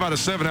won 5 out of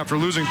 7 after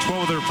losing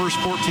 12 of their first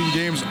 14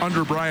 games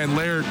under Brian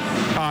Laird,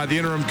 the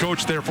interim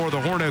coach there for the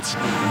Hornets.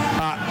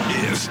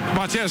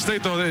 Montana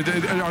State, though,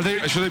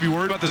 should they be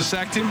worried about the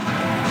Sac team?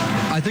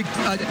 I think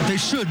they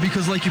should,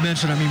 because like you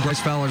mentioned,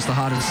 Bryce Fowler's the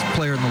hottest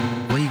player in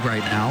the league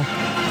right now.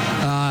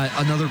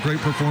 Another great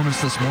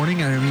performance this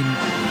morning. And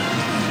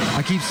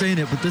I keep saying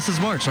it, but this is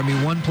March.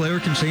 One player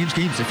can change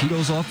games. If he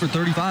goes off for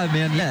 35,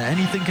 man, yeah,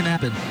 anything can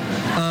happen.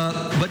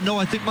 But no,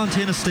 I think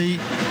Montana State,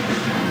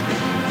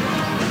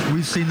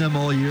 we've seen them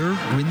all year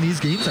win these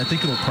games. I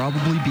think it'll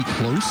probably be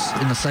close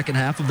in the second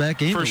half of that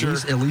game,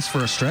 at least for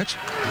a stretch.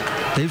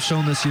 They've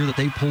shown this year that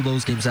they pull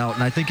those games out.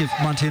 And I think if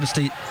Montana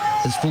State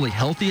is fully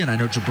healthy, and I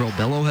know Jabril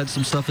Bello had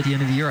some stuff at the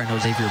end of the year, I know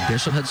Xavier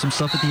Bishop had some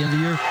stuff at the end of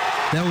the year,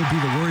 that would be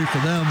the worry for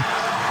them.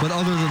 But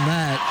other than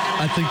that,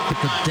 I think that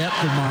the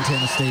depth of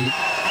Montana State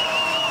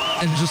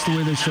and just the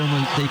way they've shown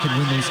that they can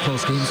win these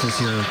close games this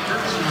year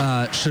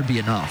should be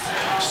enough.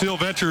 Steele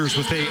Ventures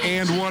with a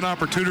and-one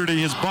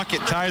opportunity. His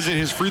bucket ties it.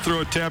 His free throw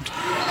attempt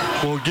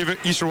will give it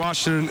Eastern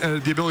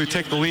Washington the ability to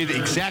take the lead.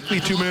 Exactly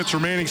 2 minutes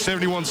remaining,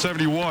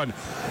 71-71.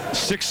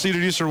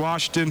 6th-seeded Eastern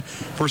Washington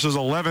versus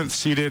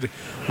 11th-seeded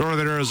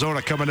Northern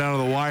Arizona coming down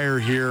to the wire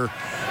here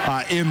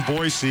in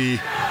Boise.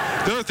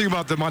 The other thing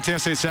about the Montana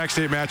State-Sac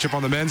State matchup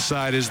on the men's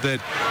side is that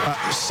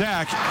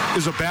Sac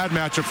is a bad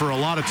matchup for a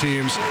lot of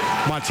teams.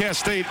 Montana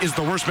State is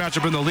the worst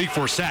matchup in the league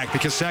for Sac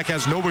because Sac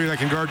has nobody that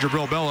can guard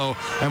Jabril Bello,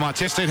 and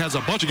Montana State has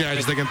a bunch of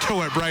guys that can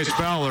throw at Bryce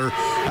Fowler.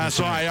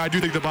 So I do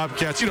think the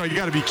Bobcats, you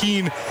got to be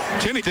keen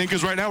to anything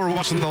because right now we're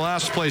watching the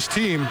last place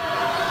team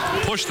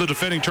push the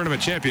defending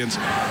tournament champions.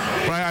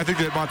 But I think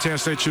that Montana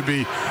State should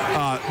be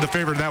the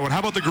favorite in that one. How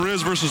about the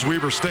Grizz versus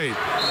Weber State?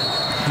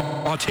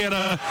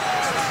 Montana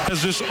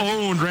has just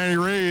owned Randy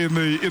Ray in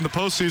the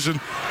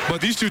postseason,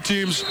 but these two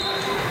teams,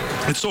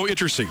 it's so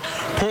interesting.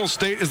 Portland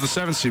State is the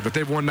 7th seed, but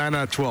they've won 9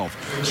 out of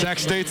 12. Sac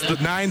State's the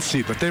 9th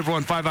seed, but they've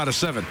won 5 out of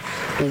 7.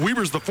 Well,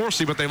 Weber's the 4th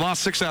seed, but they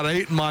lost 6 out of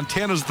 8. And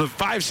Montana's the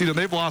 5th seed, and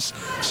they've lost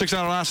 6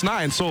 out of the last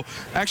 9. So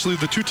actually,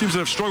 the two teams that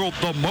have struggled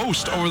the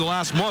most over the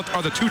last month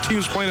are the two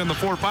teams playing in the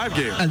 4-5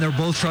 game. And they're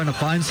both trying to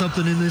find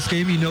something in this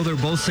game. They're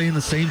both saying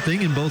the same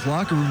thing in both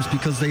locker rooms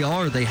because they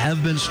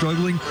have been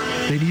struggling.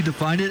 They need to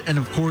find it, and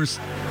of course,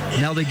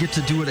 now they get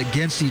to do it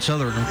against each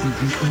other.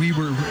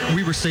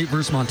 Weber State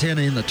versus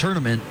Montana in the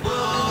tournament.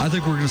 I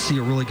think we're going to see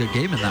a really good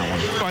game in that one.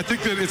 I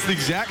think that it's the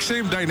exact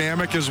same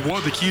dynamic as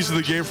what the keys of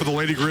the game for the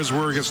Lady Grizz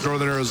were against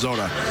Northern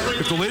Arizona.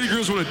 If the Lady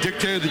Grizz would have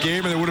dictated the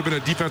game and it would have been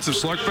a defensive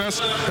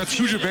slugfest, that's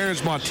huge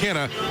advantage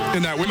Montana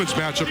in that women's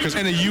matchup because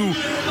NAU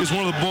is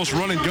one of the most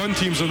run and gun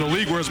teams in the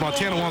league, whereas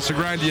Montana wants to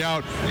grind you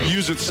out,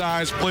 use its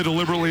size, play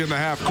deliberately in the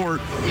half court.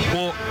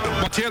 Well,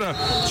 Montana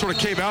sort of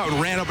came out and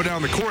ran up and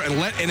down the court and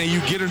let NAU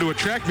get into a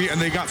track meet,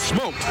 and they got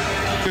smoked.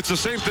 It's the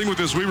same thing with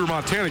this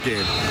Weber-Montana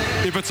game.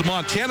 If it's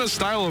Montana's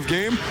style of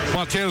game,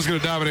 Montana's going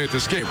to dominate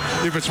this game.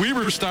 If it's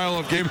Weber's style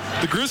of game,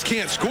 the Grizz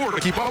can't score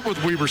to keep up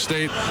with Weber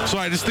State. So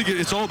I just think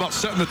it's all about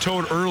setting the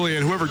tone early,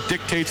 and whoever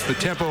dictates the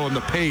tempo and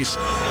the pace,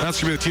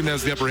 that's going to be the team that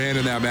has the upper hand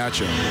in that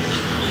matchup.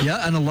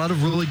 Yeah, and a lot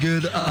of really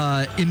good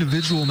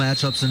individual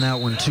matchups in that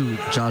one, too.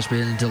 Josh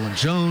Bannon and Dylan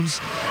Jones,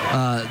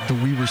 the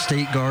Weber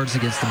State guards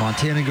against the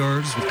Montana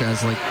guards with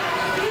guys like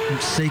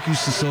Sekou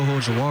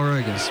Sissoko Jawara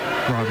against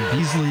Robin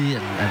Beasley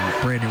and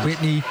Brandon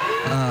Whitney.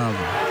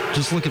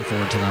 Just looking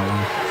forward to that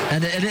one.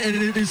 And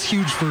it is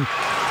huge for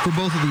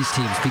both of these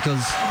teams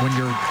because when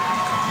you're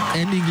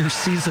ending your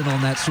season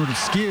on that sort of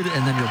skid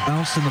and then you're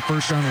bounced in the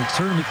first round of the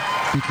tournament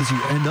because you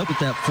end up with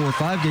that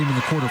 4-5 game in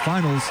the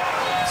quarterfinals,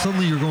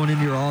 suddenly you're going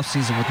into your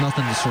offseason with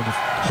nothing to sort of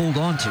hold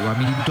on to. I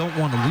mean, you don't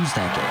want to lose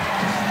that game.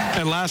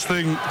 And last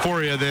thing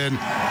for you then,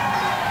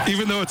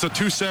 even though it's a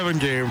 2-7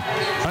 game,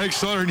 I think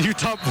Southern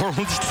Utah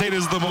Portland State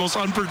is the most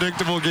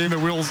unpredictable game that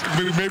we'll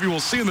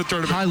see in the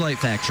tournament. Highlight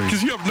factory.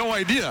 Because you have no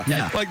idea.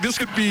 Yeah. Like, this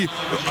could be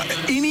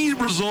any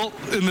result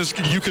in this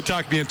you could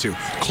talk me into.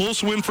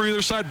 Close win for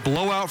either side,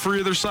 blowout for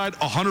either side,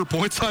 100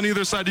 points on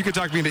either side. You could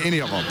talk me into any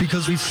of them.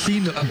 Because we've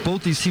seen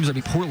both these teams,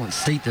 Portland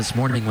State this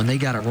morning when they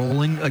got it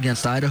rolling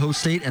against Idaho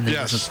State and they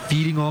were just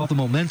feeding off the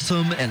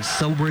momentum and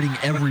celebrating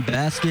every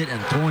basket and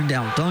throwing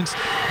down dunks,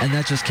 and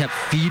that just kept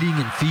feeding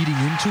and feeding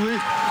into it.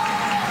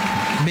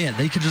 Man,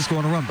 they could just go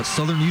on a run. But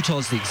Southern Utah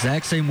is the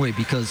exact same way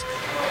because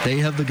they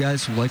have the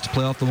guys who like to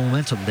play off the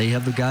momentum. They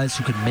have the guys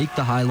who can make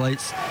the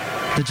highlights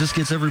that just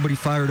gets everybody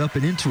fired up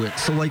and into it.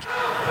 So,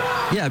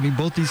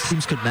 both these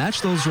teams could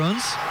match those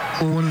runs,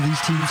 or one of these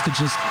teams could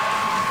just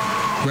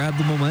grab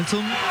the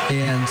momentum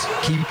and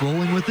keep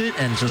rolling with it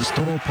and just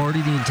throw a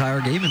party the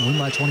entire game and win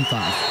by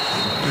 25.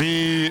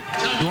 The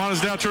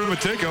Nuanez Now Tournament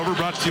Takeover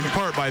brought to you in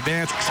part by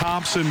Vance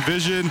Thompson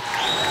Vision.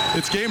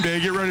 It's game day.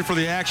 Get ready for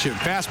the action.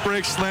 Fast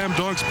breaks, slam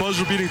dunks,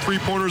 buzzer-beating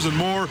three-pointers, and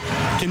more.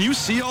 Can you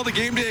see all the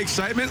game day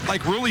excitement?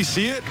 Like, really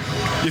see it?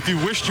 If you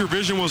wished your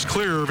vision was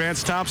clearer,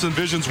 Vance Thompson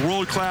Vision's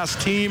world-class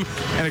team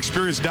and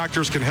experienced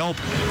doctors can help.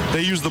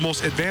 They use the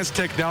most advanced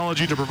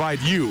technology to provide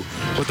you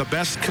with the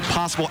best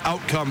possible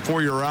outcome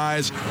for your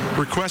eyes.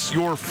 Request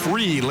your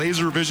free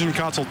laser vision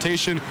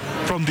consultation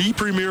from the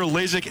premier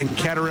LASIK and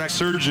cataract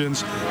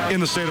surgeons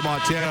in the state of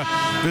Montana.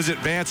 Visit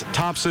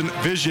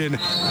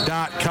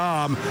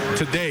VanceThompsonVision.com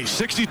today.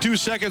 62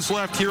 seconds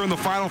left here in the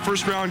final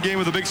first round game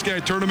of the Big Sky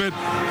Tournament.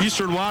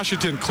 Eastern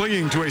Washington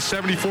clinging to a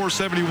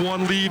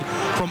 74-71 lead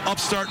from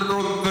upstart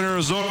Northern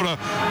Arizona.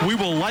 We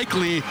will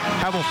likely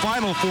have a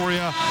final for you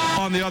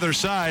on the other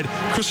side.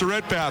 Krista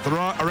Redpath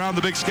around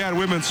the Big Sky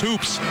women's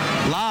hoops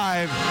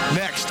live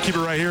next. Keep it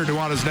right here.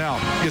 Nuanez Now,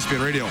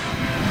 ESPN Radio.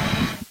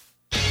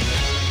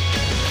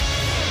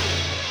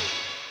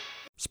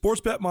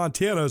 Sportsbet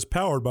Montana is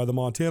powered by the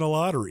Montana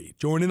Lottery.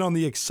 Join in on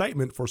the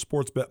excitement for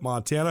Sportsbet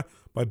Montana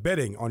by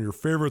betting on your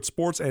favorite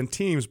sports and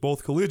teams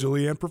both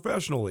collegially and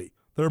professionally.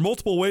 There are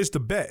multiple ways to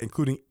bet,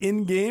 including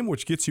in-game,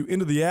 which gets you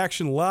into the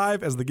action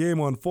live as the game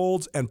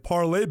unfolds, and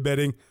parlay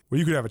betting, where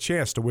you could have a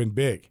chance to win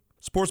big.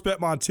 Sportsbet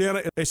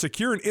Montana, a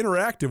secure and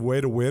interactive way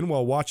to win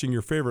while watching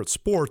your favorite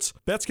sports.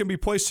 Bets can be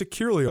placed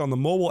securely on the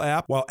mobile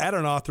app while at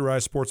an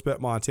authorized Sportsbet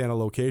Montana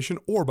location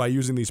or by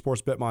using the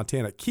Sportsbet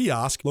Montana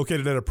kiosk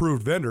located at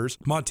approved vendors.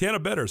 Montana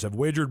bettors have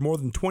wagered more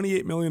than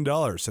 $28 million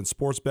since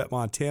Sportsbet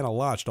Montana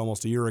launched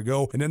almost a year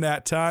ago, and in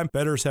that time,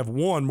 bettors have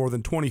won more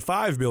than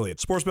 $25 billion.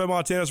 Sportsbet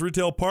Montana's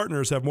retail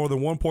partners have more than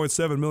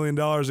 $1.7 million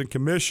in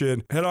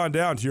commission. Head on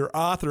down to your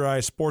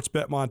authorized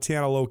Sportsbet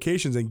Montana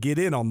locations and get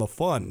in on the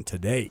fun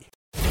today.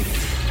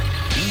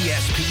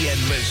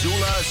 ESPN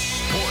Missoula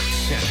Sports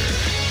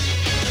Center.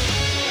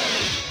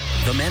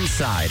 The men's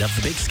side of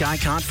the Big Sky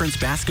Conference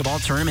basketball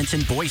tournament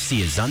in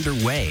Boise is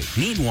underway.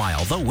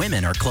 Meanwhile, the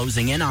women are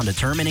closing in on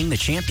determining the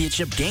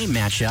championship game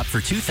matchup for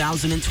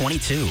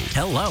 2022.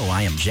 Hello,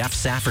 I am Jeff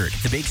Safford.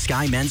 The Big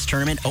Sky men's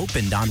tournament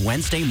opened on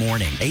Wednesday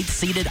morning.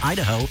 8th-seeded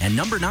Idaho and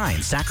number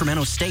 9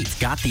 Sacramento State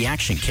got the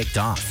action kicked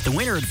off. The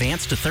winner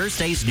advanced to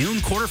Thursday's noon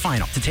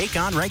quarterfinal to take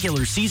on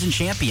regular season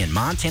champion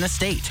Montana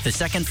State. The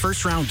second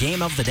first-round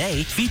game of the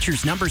day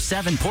features number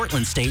 7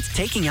 Portland State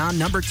taking on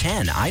number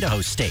 10 Idaho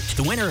State.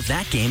 The winner of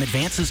that game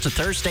advances to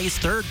Thursday's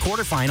third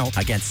quarterfinal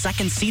against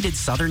second-seeded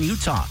Southern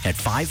Utah at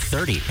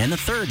 5:30, and the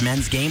third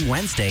men's game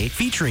Wednesday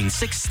featuring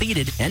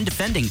 6th-seeded and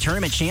defending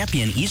tournament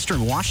champion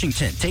Eastern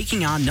Washington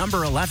taking on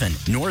number 11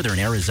 Northern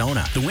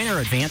Arizona. The winner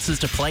advances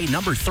to play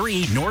number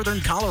 3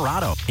 Northern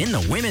Colorado. In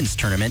the women's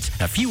tournament,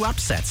 a few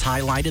upsets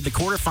highlighted the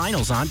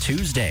quarterfinals on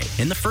Tuesday.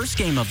 In the first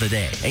game of the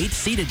day,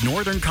 8th-seeded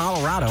Northern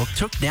Colorado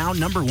took down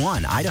number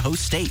 1 Idaho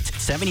State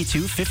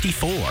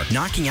 72-54,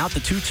 knocking out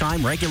the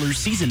two-time regular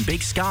season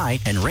Big Sky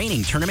and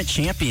reigning tournament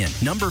champion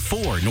number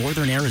 4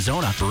 Northern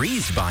Arizona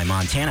breezed by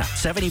Montana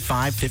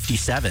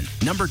 75-57.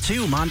 Number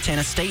 2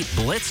 Montana State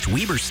blitzed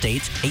Weber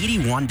State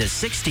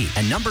 81-60,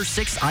 and number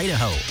 6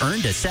 Idaho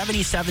earned a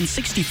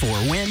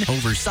 77-64 win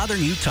over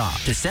Southern Utah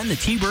to send the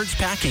T-Birds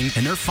packing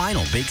in their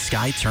final Big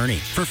Sky tourney.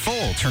 For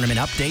full tournament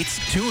updates,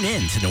 tune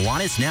in to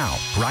Nuanez Now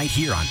right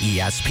here on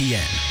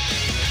ESPN.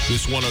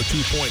 This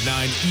 102.9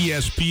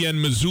 ESPN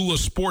Missoula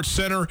Sports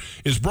Center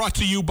is brought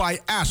to you by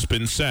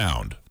Aspen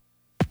Sound.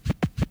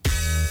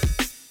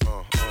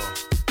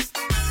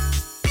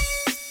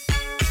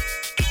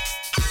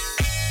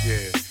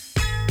 Yeah.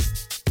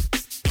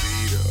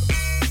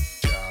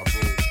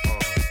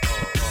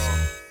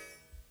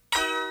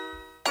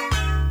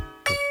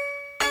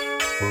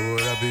 Where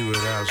would I be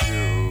without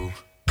you?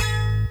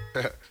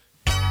 Yeah.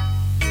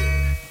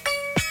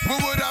 Where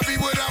would I be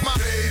without my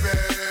baby?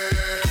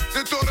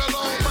 The thought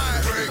alone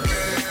might break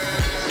me,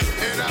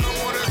 and I don't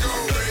want to go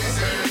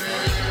crazy.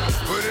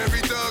 But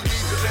every thug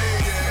needs a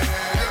lady.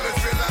 Girl,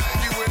 it's been like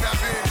you and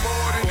I've been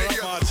more than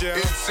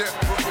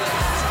inseparable.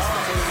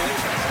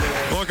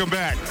 Welcome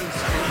back.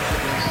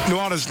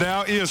 Nuanez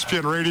Now,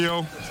 ESPN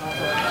Radio,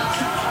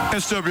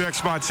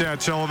 SWX Montana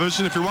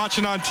Television. If you're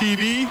watching on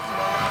TV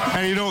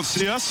and you don't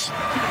see us,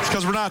 it's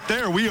because we're not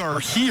there. We are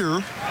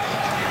here,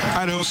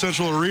 Idaho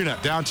Central Arena,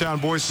 downtown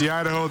Boise,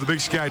 Idaho. The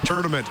Big Sky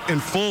Tournament in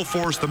full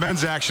force. The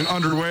men's action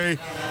underway,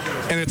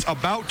 and it's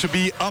about to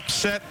be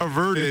upset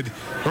averted.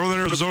 Northern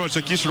Arizona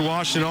took Eastern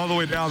Washington all the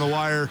way down the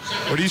wire,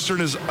 but Eastern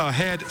is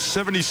ahead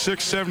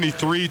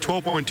 76-73,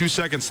 12.2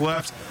 seconds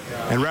left.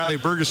 And Riley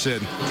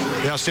Bergeson,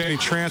 the outstanding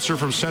transfer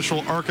from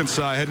Central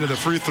Arkansas, heading to the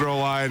free throw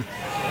line.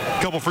 A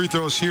couple free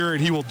throws here,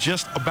 and he will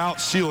just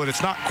about seal it.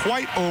 It's not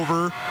quite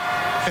over,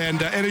 and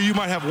NAU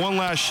might have one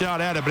last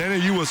shot at it, but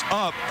NAU was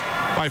up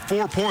by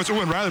 4 points. Oh,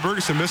 and Riley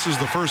Bergeson misses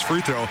the first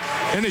free throw.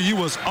 NAU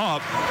was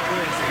up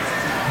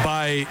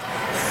by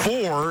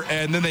 4,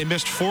 and then they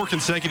missed 4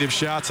 consecutive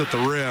shots at the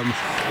rim,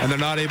 and they're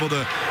not able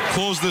to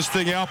close this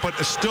thing out, but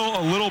still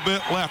a little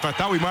bit left. I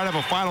thought we might have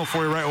a final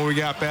for you right when we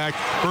got back.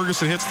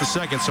 Bergeson hits the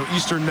second, so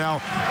Eastern now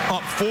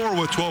up 4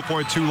 with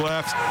 12.2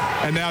 left,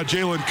 and now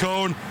Jalen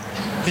Cone,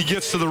 he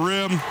gets to the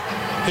rim.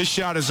 His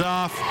shot is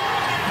off.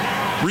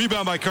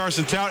 Rebound by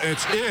Carson Tout, and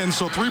it's in,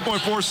 so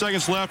 3.4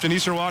 seconds left, and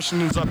Eastern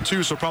Washington's up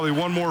 2, so probably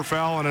one more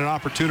foul and an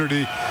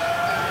opportunity.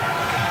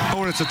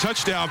 Oh, and it's a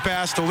touchdown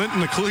pass to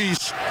Linton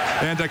Cleese,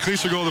 and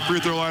Cleese will go to the free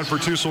throw line for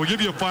 2, so we'll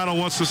give you a final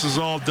once this is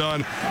all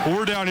done. But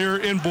we're down here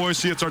in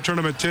Boise. It's our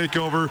tournament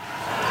takeover.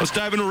 Let's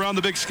dive into around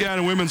the Big Sky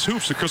and women's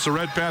hoops with Krista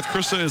Redpath.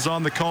 Krista is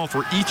on the call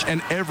for each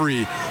and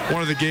every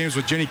one of the games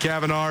with Jenny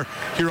Kavanaugh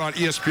here on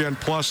ESPN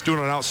Plus, doing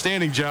an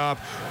outstanding job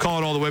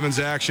calling all the women's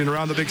action.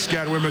 Around the Big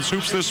Sky and women's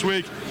hoops this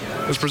week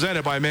is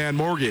presented by Man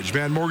Mortgage.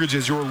 Man Mortgage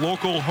is your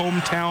local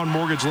hometown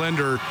mortgage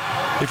lender.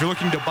 If you're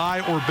looking to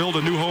buy or build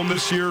a new home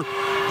this year,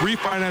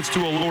 refinance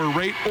to a lower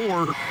rate,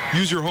 or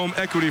use your home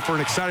equity for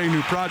an exciting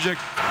new project,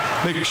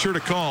 make sure to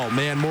call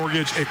Man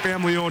Mortgage, a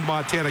family-owned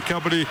Montana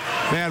company.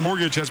 Man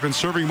Mortgage has been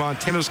serving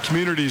Montana's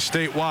communities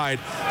statewide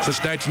since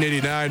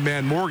 1989.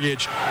 Man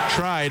Mortgage,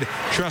 tried,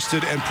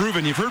 trusted, and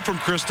proven. You've heard from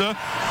Krista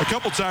a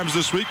couple times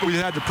this week, but we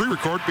had to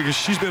pre-record because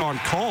she's been on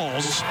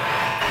calls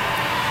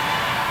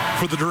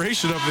for the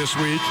duration of this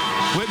week.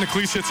 Linton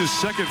Acleese hits his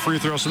second free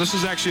throw, so this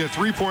is actually a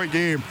 3-point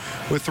game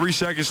with 3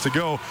 seconds to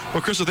go.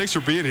 Well, Krista, thanks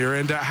for being here,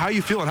 and how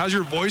you feeling? How's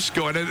your voice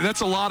going? And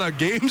that's a lot of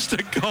games to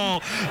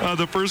call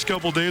the first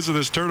couple days of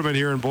this tournament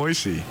here in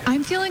Boise.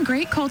 I'm feeling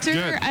great, Colter.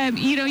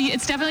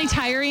 It's definitely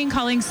tiring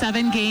calling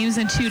 7 games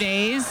in 2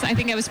 days. I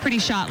think I was pretty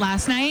shot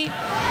last night,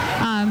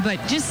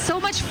 but just so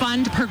much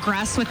fun to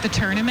progress with the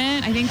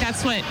tournament. I think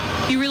that's what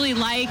you really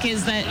like,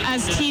 is that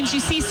as teams, you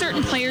see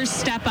certain players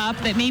step up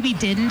that maybe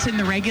didn't in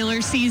the regular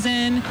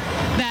season,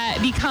 that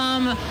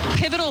become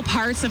pivotal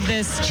parts of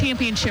this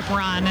championship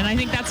run, and I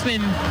think that's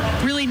been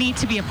really neat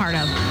to be a part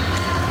of.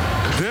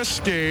 This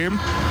game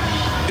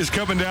is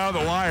coming down the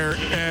wire,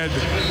 and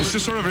it's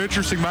just sort of an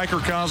interesting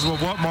microcosm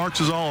of what March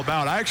is all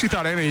about. I actually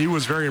thought NAU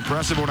was very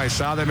impressive when I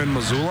saw them in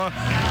Missoula.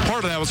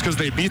 Part of that was because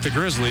they beat the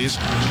Grizzlies,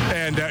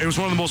 and it was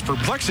one of the most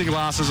perplexing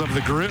losses of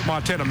the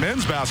Montana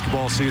men's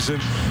basketball season.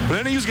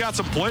 But NAU's got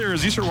some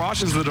players. Eastern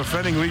Washington's the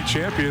defending league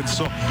champions,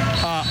 so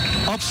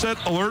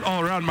upset alert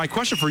all around. My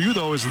question for you,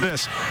 though, is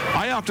this.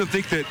 I often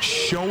think that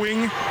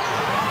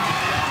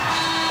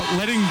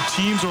letting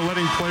teams or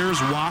letting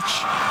players watch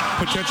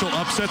potential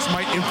upsets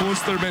might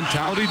influence their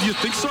mentality. Do you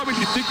think so? I mean,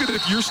 do you think that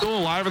if you're still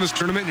alive in this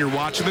tournament and you're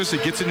watching this,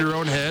 it gets in your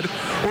own head?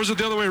 Or is it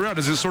the other way around?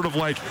 Is it sort of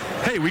like,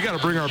 hey, we got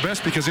to bring our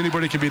best because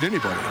anybody can beat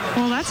anybody?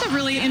 Well, that's a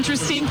really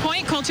interesting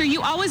point, Colter.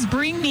 You always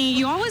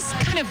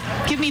kind of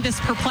give me this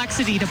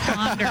perplexity to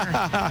ponder.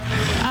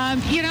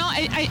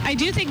 I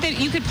do think that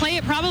you could play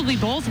it probably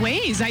both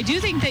ways. I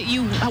do think that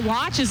you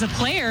watch as a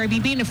player. I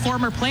mean, being a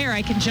former player,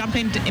 I can jump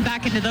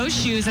back into those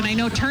shoes, and I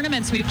know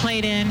tournaments we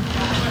played in,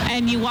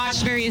 and you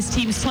watch various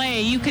teams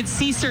play. You could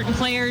see certain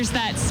players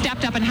that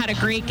stepped up and had a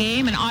great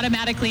game, and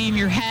automatically in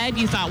your head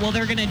you thought, well,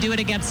 they're going to do it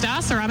against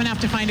us, or I'm going to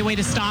have to find a way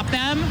to stop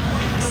them.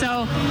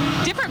 So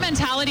different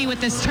mentality with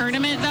this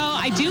tournament, though.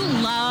 I do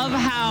love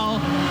how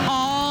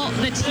all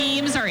the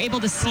teams are able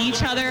to see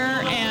each other,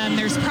 and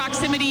there's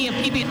proximity of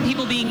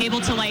people being able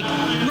to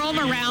roam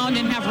around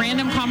and have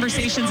random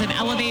conversations in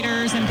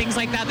elevators and things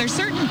like that. There's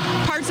certain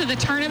parts of the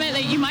tournament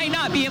that you might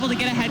not be able to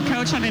get a head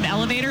coach on an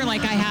elevator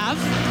like I have.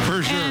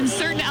 For sure. And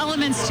certain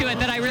elements to it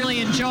that I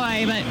really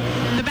enjoy, but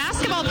the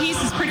basketball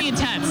piece is pretty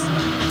intense.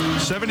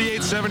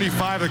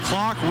 78-75. The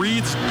clock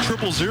reads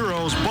triple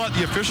zeros, but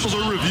the officials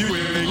are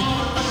reviewing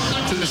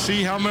to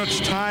see how much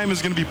time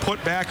is going to be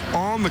put back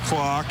on the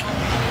clock.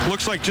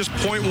 Looks like just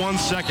 0.1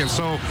 seconds.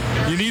 So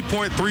you need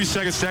 0.3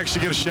 seconds to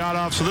actually get a shot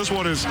off. So this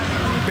one is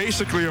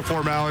basically a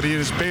formality. It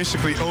is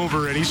basically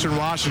over, and Eastern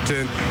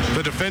Washington,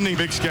 the defending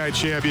Big Sky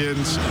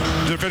champions,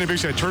 the defending Big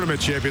Sky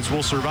tournament champions,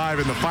 will survive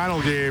in the final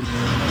game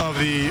of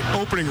the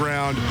opening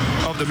round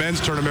of the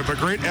men's tournament. But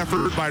great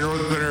effort by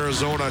Northern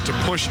Arizona to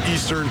push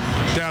Eastern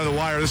down to the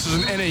wire. This is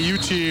an NAU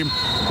team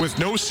with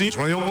no seniors,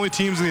 one of the only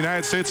teams in the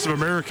United States of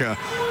America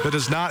that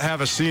does not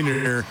have a senior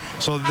here.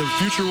 So the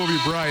future will be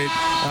bright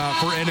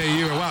for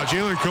NAU. And wow,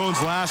 Jalen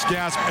Cohn's last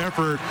gasp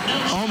effort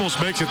almost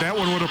makes it. That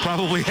one would have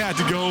probably had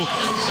to go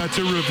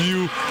to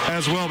review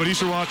as well. But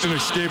Eastern Washington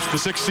escapes. The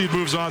 6th seed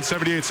moves on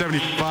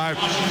 78-75.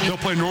 They'll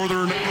play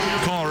Northern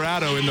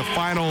Colorado in the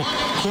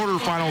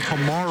quarterfinal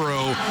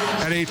tomorrow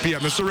at 8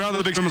 p.m. This is around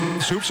the Big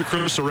Hoops of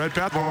Krista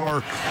Redpath,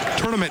 our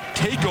tournament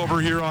takeover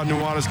here on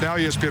Nuanez Now,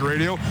 ESPN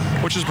Radio,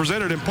 which is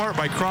presented in part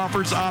by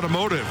Crawford's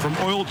Automotive. From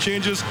oil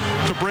changes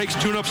to brakes,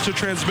 tune-ups to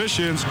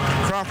transmissions,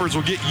 Crawford's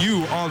will get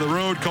you on the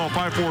road. Call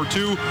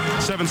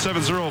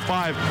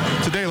 542-7705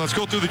 today. Let's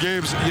go through the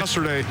games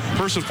yesterday.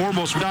 First and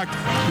foremost, we talked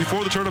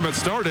before the tournament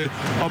started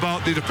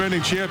about the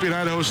defending champion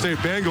Idaho State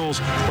Bengals,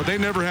 but they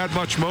never had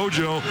much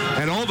mojo,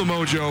 and all the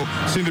mojo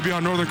seemed to be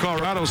on Northern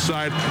Colorado's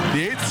side.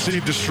 The 8th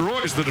seed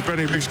destroys the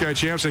defending Big Sky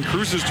champs and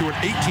cruises to an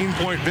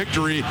 18-point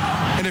victory.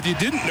 And if you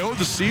didn't know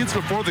the seeds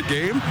before the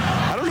game,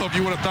 I don't know if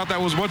you would have thought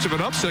that was much of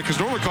an upset, because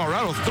Northern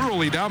Colorado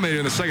thoroughly dominated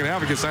in the second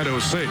half against Idaho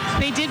State.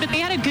 They did, but they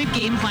had a good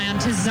game plan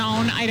to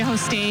zone Idaho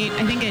State.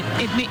 I think it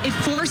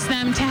forced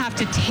them to have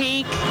to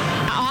take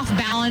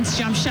off-balance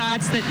jump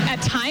shots that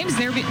at times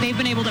they've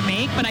been able to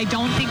make, but I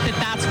don't think that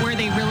that's where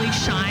they really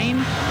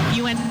shine.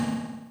 UNC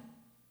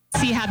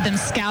had them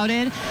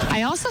scouted.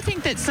 I also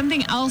think that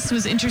something else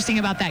was interesting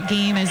about that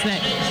game is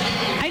that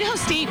Idaho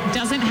State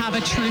doesn't have a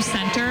true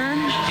center,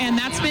 and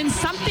that's been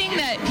something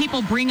that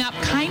people bring up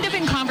kind of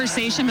in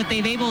conversation, but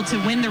they've able to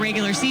win the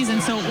regular season,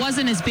 so it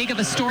wasn't as big of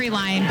a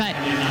storyline. But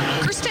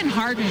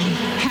Houghton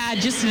had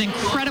just an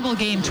incredible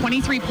game,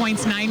 23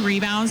 points, 9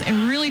 rebounds,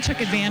 and really took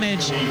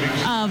advantage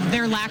of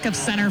their lack of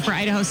center for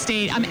Idaho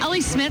State. Ellie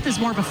Smith is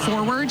more of a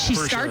forward. She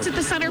starts at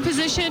the center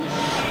position,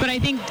 but I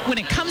think when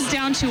it comes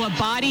down to a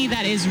body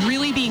that is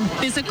really being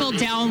physical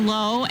down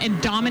low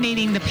and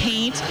dominating the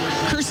paint,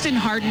 Kirsten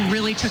Houghton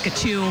really took it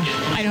to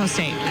Idaho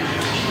State.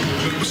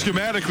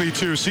 Schematically,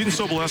 too, Seton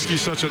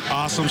Sobolewski's such an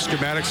awesome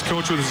schematics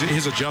coach with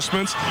his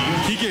adjustments.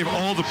 He gave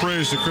all the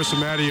praise to Chris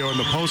Amadio in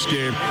the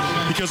postgame,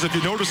 because if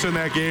you notice in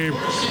that game,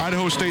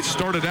 Idaho State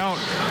started out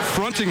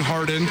fronting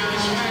Houghton,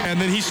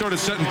 and then he started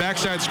setting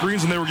backside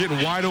screens, and they were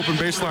getting wide open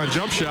baseline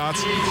jump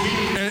shots,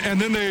 and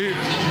then they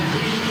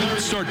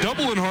start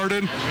doubling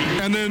Houghton,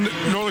 and then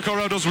Northern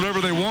Colorado does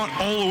whatever they want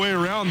all the way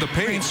around the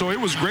paint. So it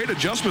was great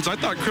adjustments. I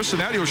thought Krista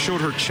Redpath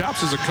showed her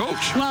chops as a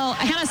coach. Well,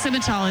 Hannah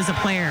Simmental is a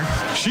player.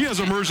 She has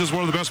emerged as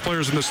one of the best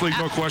players in this league,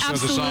 no question,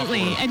 as a sophomore.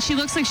 Absolutely, and she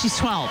looks like she's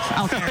 12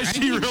 out there.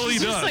 She really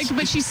does.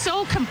 But she's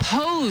so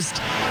composed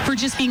for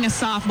just being a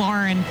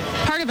sophomore and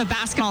part of a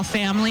basketball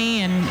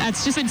family, and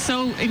it's just been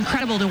so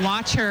incredible to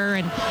watch her.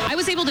 And I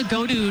was able to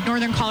go to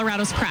Northern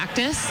Colorado's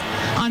practice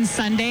on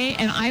Sunday,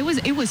 and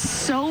it was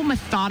so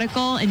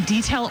methodical and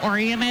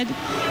detail-oriented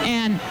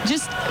and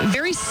just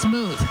very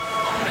smooth.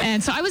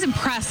 And so I was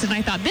impressed, and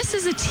I thought, this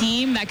is a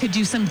team that could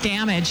do some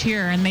damage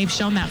here, and they've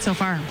shown that so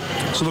far.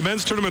 So the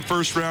men's tournament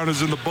first round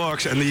is in the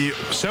books, and the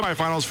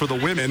semifinals for the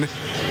women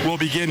will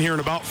begin here in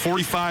about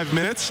 45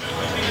 minutes.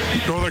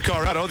 Northern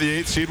Colorado, the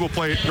 8th seed, will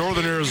play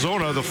Northern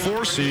Arizona, the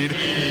 4 seed.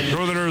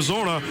 Northern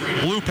Arizona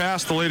blew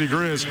past the Lady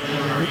Grizz.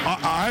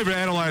 I've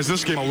analyzed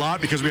this game a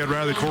lot because we had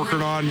Riley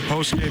Corcoran on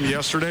post-game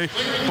yesterday.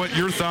 But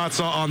your thoughts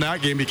on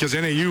that game? Because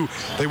NAU,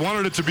 they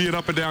wanted it to be an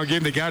up-and-down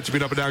game. They got it to be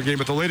an up-and-down game,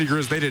 but the Lady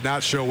Grizz, they did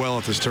not show well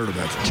at this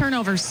tournament.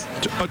 Turnovers.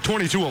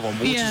 22 of them,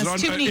 which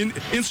is an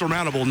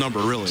insurmountable number,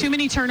 really. Too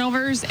many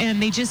turnovers,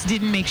 and they just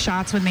didn't make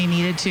shots when they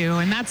needed to.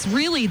 And that's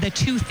really the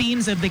two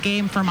themes of the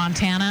game for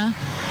Montana,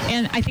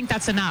 and I think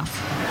that's enough.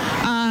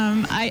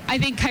 I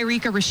think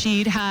Kyrika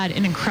Rashid had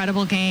an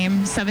incredible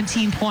game,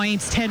 17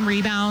 points, 10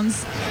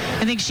 rebounds.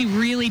 I think she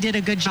really did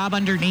a good job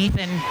underneath,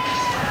 and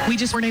we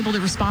just weren't able to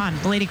respond,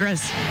 the Lady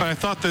Grizz. I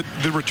thought that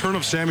the return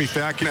of Sammy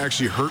Fatkin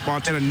actually hurt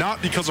Montana,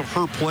 not because of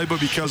her play, but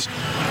because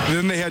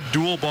then they had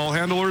dual ball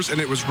handlers,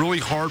 and it was really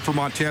hard for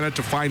Montana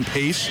to find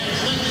pace.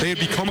 They had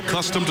become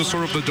accustomed to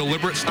sort of the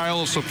deliberate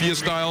style of Sophia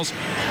Stiles.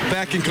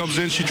 Fatkin comes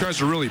in, she tries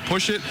to really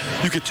push it.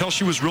 You could tell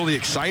she was really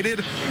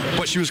excited,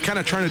 but she was kind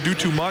of trying to do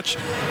too much.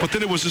 But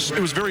then it was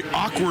very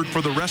awkward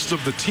for the rest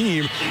of the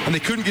team, and they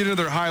couldn't get into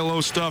their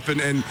high-low stuff,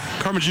 and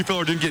Carmen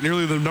G-Feller didn't get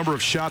nearly the number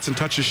of shots and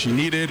touches she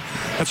needed.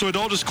 And so it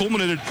all just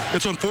culminated.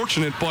 It's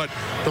unfortunate, but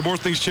the more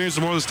things change,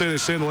 the more they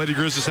stay. The Lady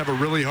Grizzlies have a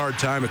really hard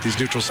time at these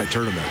neutral site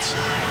tournaments.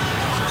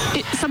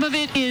 Some of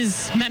it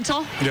is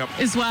mental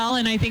as well,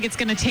 and I think it's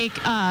going to take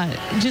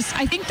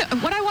I think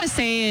what I want to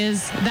say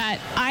is that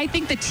I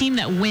think the team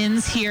that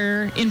wins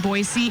here in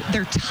Boise,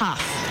 they're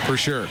tough. For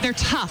sure. They're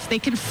tough. They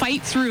can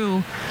fight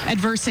through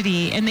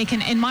adversity, and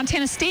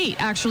Montana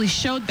State actually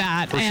showed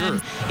that. For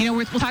and, sure.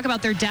 We'll talk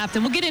about their depth,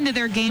 and we'll get into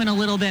their game in a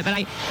little bit, but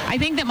I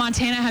think that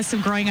Montana has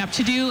some growing up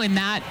to do in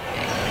that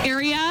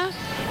area.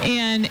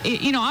 And,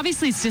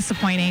 obviously it's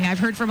disappointing. I've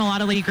heard from a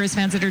lot of Lady Grizz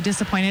fans that are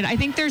disappointed. I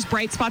think there's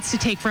bright spots to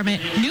take from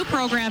it. New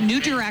program, new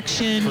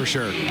direction. For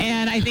sure.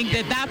 And I think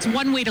that that's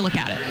one way to look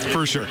at it.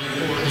 For sure.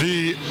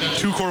 The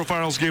 2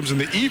 quarterfinals games in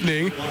the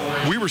evening,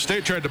 Weber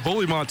State tried to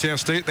bully Montana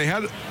State. They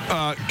had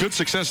good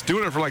success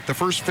doing it for like the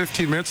first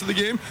 15 minutes of the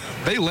game.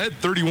 They led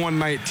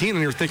 31-19, and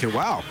you're thinking,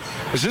 wow,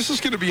 is this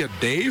just going to be a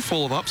day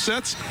full of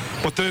upsets?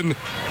 But then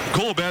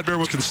Cole Badbear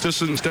was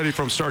consistent and steady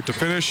from start to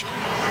finish.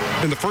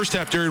 In the first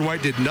half, Darian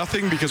White did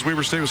nothing because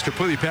Weber State was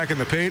completely packing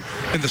the paint.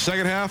 In the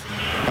second half,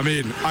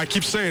 I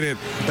keep saying it,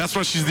 that's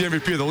why she's the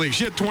MVP of the league.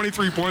 She had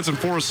 23 points and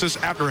 4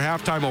 assists after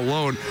halftime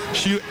alone.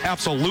 She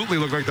absolutely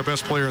looked like the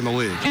best player in the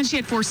league. And she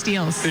had 4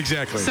 steals.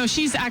 Exactly. So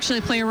she's actually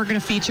a player we're going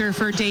to feature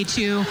for day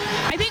 2.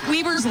 I think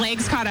Weber's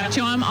legs caught up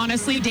to him.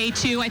 Honestly, day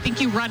 2, I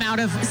think you run out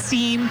of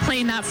steam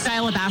playing that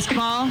style of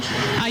basketball.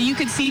 You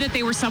could see that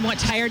they were somewhat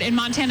tired, and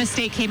Montana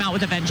State came out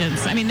with a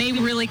vengeance. They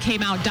really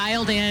came out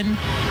dialed in.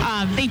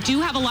 They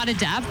do have a lot of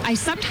depth. I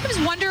sometimes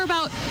wonder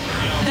about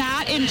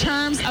that in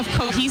terms of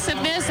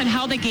cohesiveness and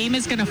how the game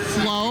is going to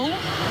flow.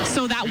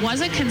 So that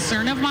was a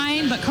concern of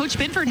mine, but Coach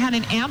Binford had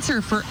an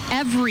answer for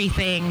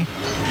everything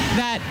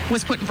that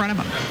was put in front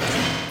of him.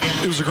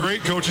 It was a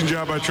great coaching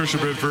job by Tricia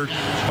Binford.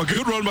 A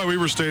good run by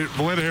Weber State.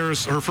 Valetta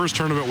Harris, her first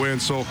tournament win.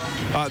 So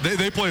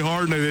they play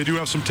hard, and they do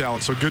have some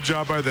talent. So good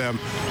job by them.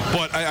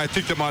 But I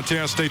think that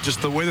Montana State,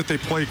 just the way that they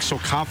play so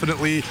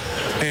confidently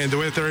and the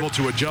way that they're able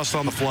to adjust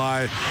on the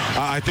fly,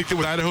 I think that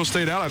with Idaho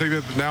State out, I think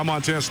that now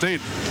Montana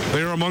State,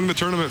 they are among the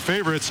tournament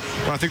favorites.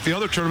 But I think the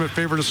other tournament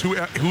favorite is who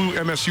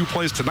MSU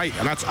plays tonight,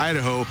 and that's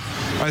Idaho.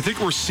 I think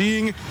we're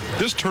seeing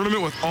this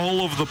tournament with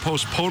all of the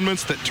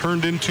postponements that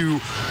turned into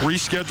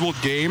rescheduled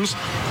games.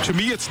 To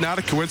me, it's not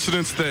a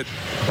coincidence that,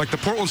 like the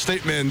Portland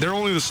State men, they're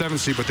only the 7th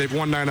seed, but they've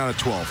won 9 out of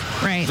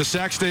 12. Right. The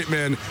Sac State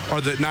men are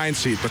the 9th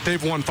seed, but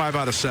they've won 5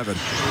 out of 7.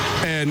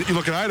 And you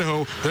look at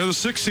Idaho, they're the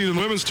 6th seed in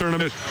the women's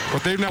tournament,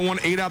 but they've now won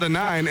 8 out of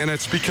 9, and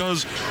it's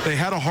because they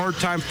had a hard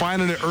time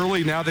finding it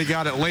early. Now they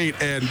got it late,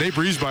 and they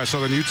breezed by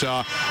Southern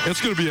Utah.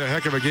 It's going to be a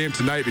heck of a game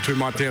tonight between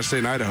Montana State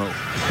and Idaho.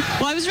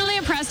 Well, I was really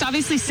impressed.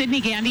 Obviously,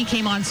 Sydney Gandy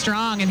came on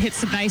strong and hit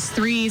some nice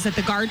threes at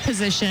the guard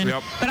position.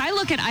 Yep. But I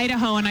look at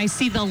Idaho, and I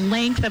see the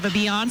length of a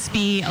Beyonce Beyonce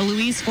B, a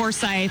Louise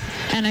Forsyth,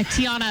 and a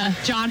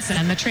Tiana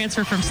Johnson, the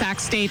transfer from Sac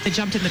State that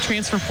jumped in the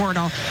transfer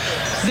portal.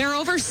 They're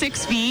over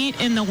 6 feet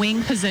in the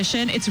wing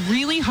position. It's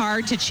really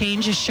hard to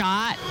change a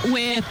shot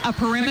with a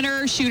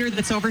perimeter shooter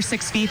that's over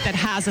 6 feet that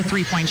has a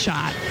three-point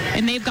shot.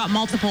 And they've got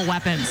multiple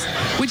weapons,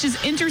 which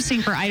is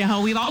interesting for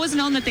Idaho. We've always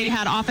known that they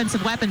had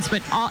offensive weapons,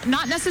 but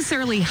not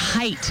necessarily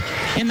height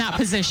in that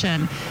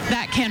position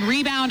that can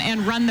rebound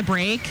and run the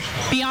break.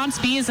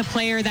 Beyonce B is a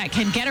player that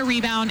can get a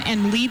rebound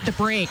and lead the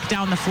break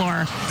down the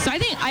floor. So I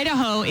think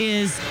Idaho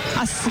is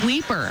a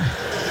sleeper,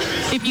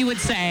 if you would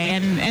say,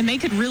 and they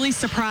could really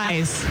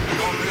surprise.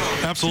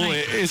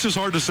 Absolutely. Tonight. It's just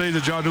hard to say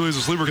that John Dooley is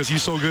a sleeper because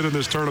he's so good in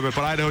this tournament,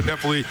 but Idaho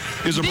definitely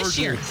is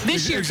emerging.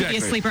 This year exactly. could be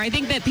a sleeper. I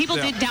think that people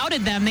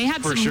doubted them. They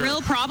had some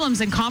real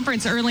problems in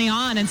conference early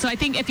on, and so I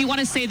think if you want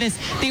to say this,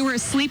 they were a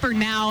sleeper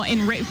now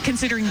in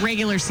considering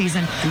regular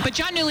season. But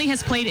John Dooley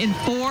has played in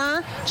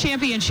 4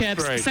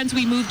 championships since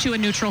we moved to a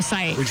neutral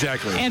site.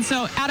 Exactly. And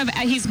so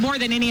he's more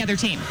than any other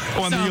team.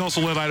 Well, and he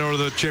also led Idaho to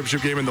the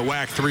championship game in the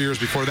WAC 3 years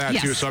before that,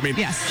 too. So, I mean,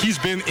 he's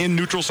been in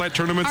neutral site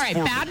tournaments. All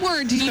right, bad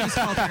word to use,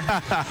 Colter.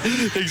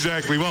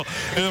 Exactly. Well,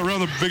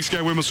 around the Big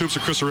Sky Women's Hoops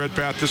of Krista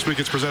Redpath, this week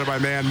it's presented by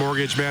Man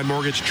Mortgage. Man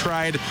Mortgage,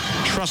 tried,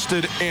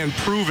 trusted, and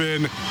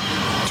proven.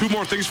 2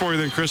 more things for you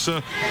then,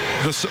 Krista.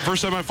 The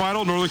first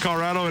semifinal, Northern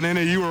Colorado and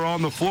NAU are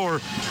on the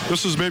floor.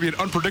 This is maybe an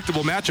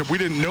unpredictable matchup. We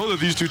didn't know that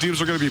these 2 teams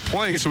were going to be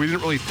playing, so we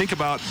didn't really think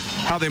about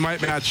how they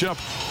might match up.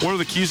 What are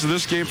the keys to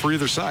this game for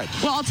either side?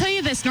 Well, I'll tell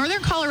you this.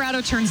 Northern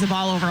Colorado turns the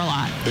ball over a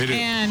lot. They do.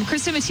 And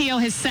Krista Matteo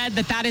has said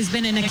that has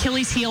been an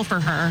Achilles heel for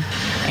her.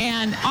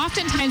 And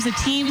oftentimes the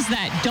teams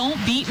that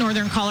don't beat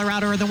Northern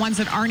Colorado are the ones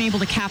that aren't able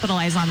to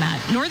capitalize on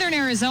that. Northern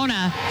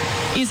Arizona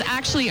is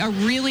actually a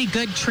really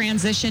good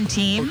transition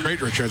team. Great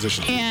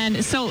transition team.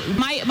 And so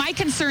my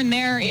concern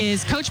there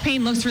is Coach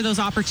Payne looks for those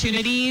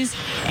opportunities,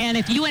 and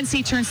if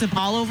UNC turns the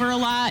ball over a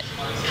lot,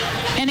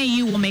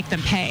 NAU will make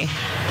them pay.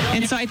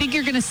 And so I think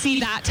you're going to see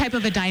that type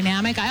of a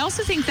dynamic. I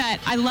also think that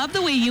I love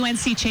the way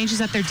UNC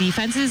changes up their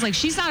defenses. Like,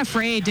 she's not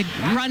afraid to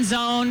run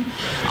zone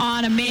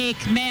on a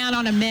make, man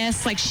on a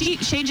miss. Like, she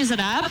changes it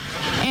up.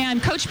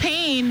 And Coach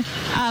Payne,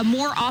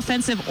 more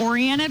offensive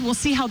oriented. We'll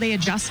see how they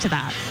adjust to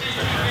that.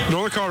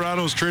 Northern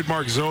Colorado's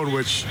trademark zone,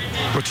 which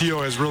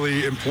Matteo has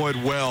really employed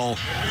well,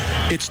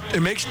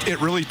 it makes it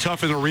really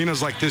tough in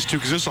arenas like this, too,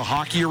 because this is a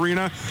hockey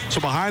arena.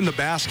 So behind the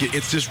basket,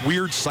 it's just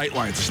weird sight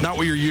lines. It's not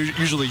what you're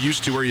usually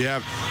used to, where you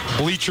have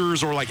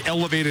bleachers or like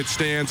elevated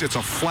stands. It's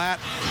a flat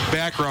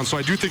background. So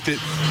I do think that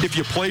if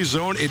you play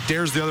zone, it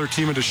dares the other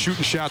team into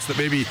shooting shots that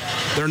maybe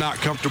they're not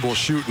comfortable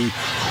shooting.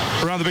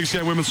 Around the Big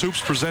Sky Women's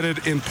Hoops,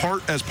 presented in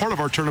part as part of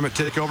our tournament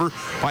takeover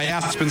by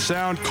Aspen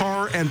Sound,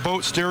 car and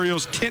boat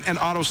stereos, tint and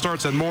auto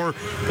starts, and more.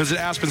 Visit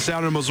Aspen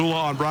Sound in Missoula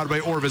on Broadway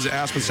or visit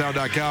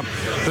aspensound.com.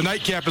 The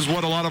nightcap is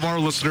what a lot of our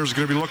listeners are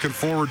going to be looking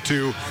forward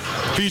to,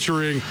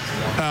 featuring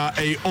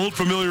a old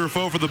familiar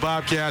foe for the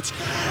Bobcats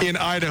in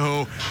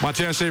Idaho.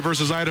 Montana State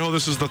versus Idaho.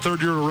 This is the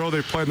 3rd year in a row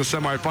they've played in the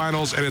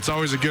semifinals, and it's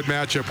always a good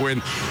matchup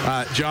when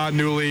John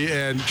Newley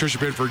and Tricia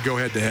Binford go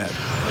head-to-head.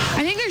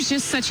 I think there's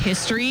just such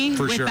history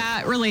with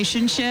that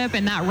relationship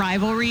and that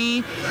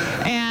rivalry,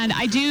 and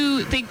I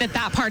do think that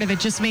part of it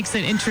just makes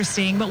it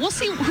interesting. But we'll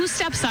see who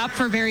steps up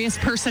for various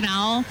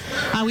personnel.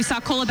 We saw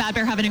Cola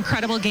Badbear have an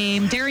incredible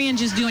game. Darian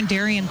just doing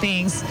Darian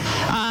things.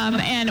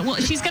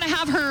 She's going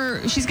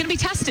to be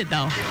tested,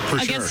 though,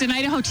 against an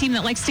Idaho team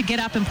that likes to get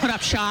up and put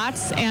up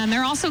shots, and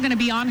they're also going to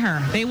be on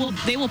her. They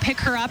will pick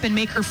her up and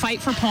make her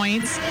fight for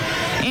points.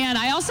 And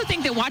I also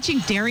think that watching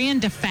Darian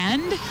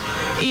defend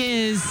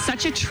is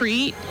such a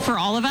treat for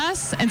all of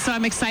us, and so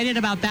I'm excited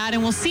about that.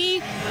 And we'll see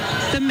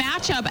the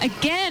matchup.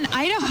 Again,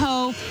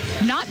 Idaho,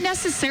 not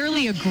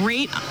necessarily a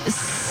great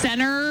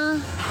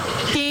center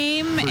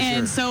game,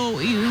 and so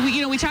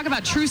we talk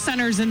about true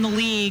centers in the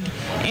league,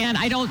 and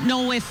I don't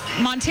know if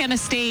Montana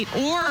State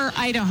or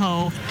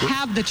Idaho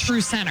have the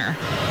true center.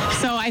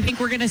 So I think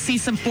we're going to see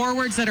some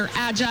forwards that are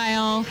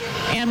agile,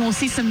 and we'll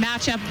see some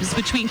matchups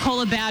between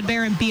Cola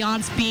Badbear and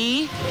Beyonce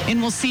B,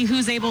 and we'll see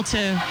who's able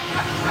to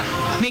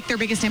make their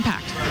biggest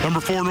impact. Number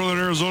 4 Northern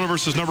Arizona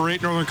versus number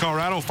 8 Northern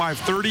Colorado,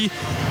 5:30.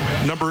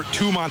 Number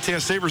 2 Montana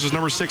State versus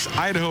number 6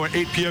 Idaho at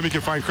 8 p.m. You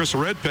can find Krista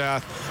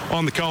Redpath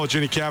on the call with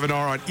Jenny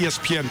Kavanaugh on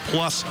ESPN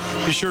Plus.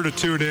 Be sure to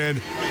tune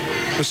in.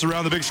 This is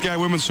Around the Big Sky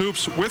Women's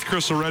Hoops with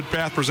Krista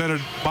Redpath,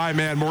 presented by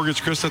Man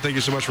Mortgage. Krista, thank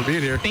you so much for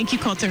being here. Thank you,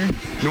 Colter.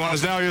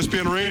 Nuanez Now,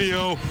 ESPN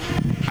Radio.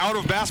 Out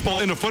of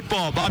basketball, into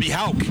football. Bobby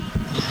Hauck.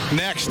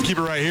 Next, keep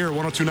it right here,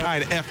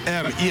 102.9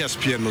 FM,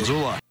 ESPN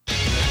Missoula.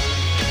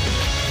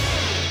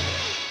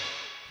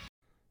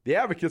 The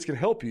Advocates can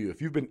help you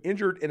if you've been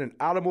injured in an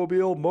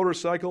automobile,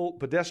 motorcycle,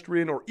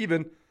 pedestrian, or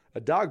even a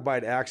dog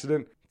bite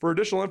accident. For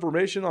additional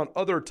information on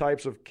other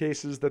types of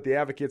cases that the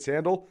Advocates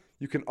handle,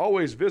 you can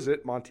always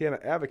visit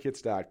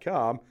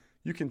MontanaAdvocates.com.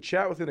 You can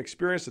chat with an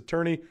experienced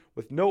attorney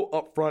with no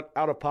upfront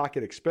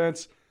out-of-pocket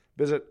expense.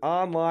 Visit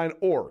online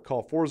or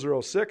call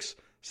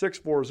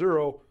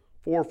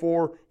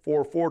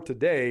 406-640-4444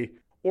 today,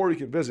 or you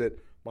can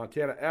visit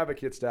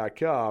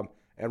MontanaAdvocates.com.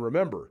 And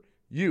remember,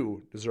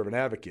 you deserve an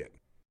advocate.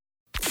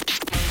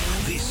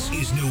 This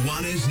is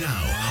Nuanez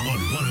Now on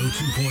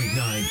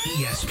 102.9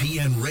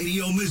 ESPN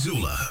Radio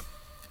Missoula.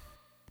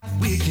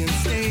 We can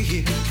stay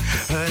here,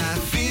 but I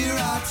fear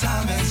our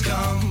time has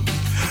come.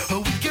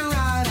 We can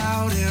ride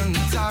out in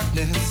the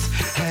darkness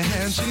and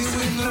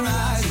chase in the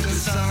rising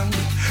sun.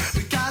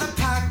 We gotta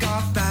pack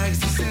our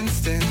bags this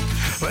instant.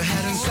 We're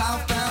heading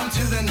southbound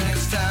to the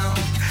next town.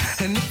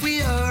 And if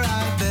we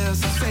arrive there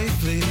so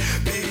safely,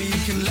 baby, you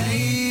can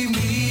lay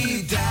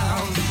me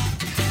down.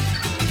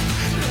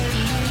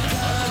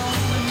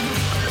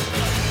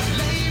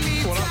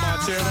 What up,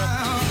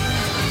 Montana?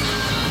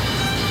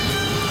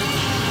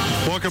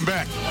 Welcome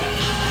back.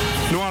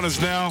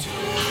 Nuanez Now,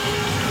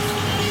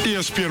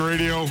 ESPN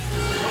Radio,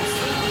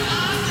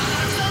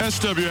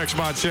 SWX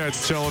Montana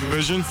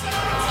Television.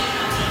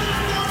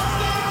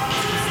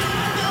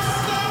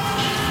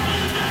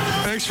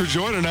 Thanks for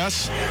joining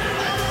us.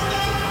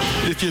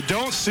 If you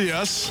don't see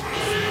us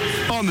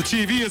on the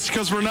TV, it's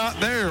because we're not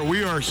there.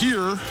 We are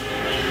here,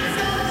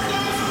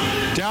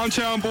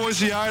 downtown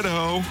Boise,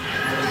 Idaho,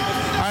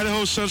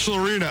 Idaho Central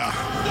Arena.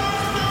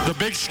 The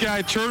Big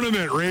Sky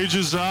Tournament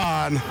rages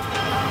on.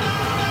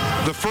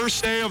 The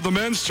first day of the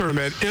men's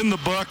tournament in the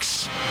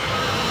books.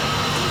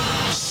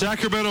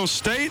 Sacramento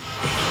State,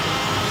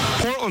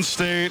 Portland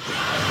State,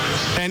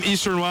 and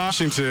Eastern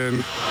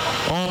Washington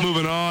all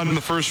moving on in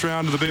the first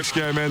round of the Big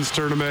Sky men's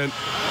tournament.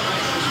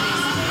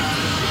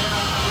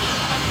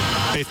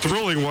 A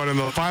thrilling one in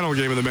the final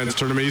game of the men's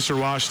tournament. Eastern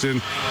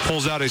Washington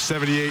pulls out a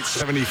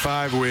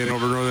 78-75 win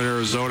over Northern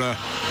Arizona.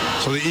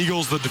 So the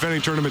Eagles, the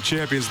defending tournament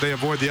champions, they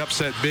avoid the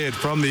upset bid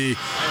from the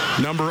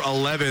number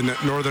 11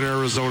 Northern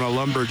Arizona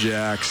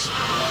Lumberjacks.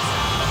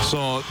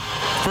 So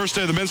first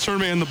day of the men's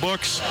tournament in the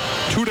books,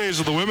 2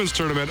 days of the women's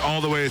tournament all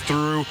the way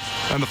through,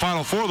 and the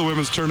final four of the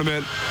women's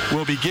tournament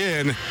will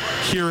begin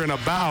here in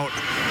about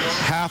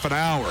half an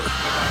hour.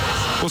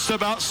 We'll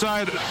step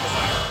outside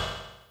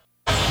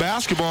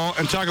basketball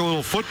and talk a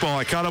little football.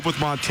 I caught up with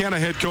Montana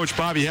head coach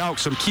Bobby Hauck.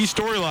 Some key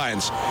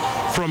storylines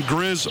from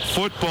Grizz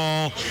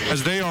football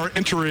as they are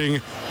entering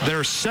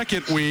their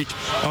second week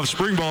of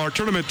spring ball. Our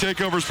tournament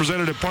takeover is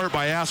presented in part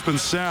by Aspen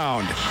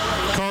Sound.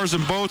 Cars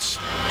and boats,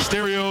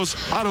 stereos,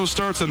 auto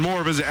starts, and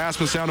more. Visit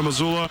Aspen Sound in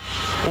Missoula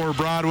or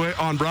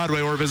on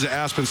Broadway, or visit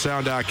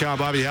aspensound.com.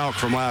 Bobby Hauck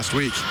from last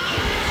week.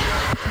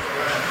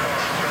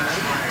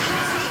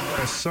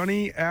 A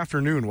sunny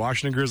afternoon,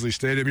 Washington Grizzlies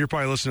Stadium. You're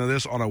probably listening to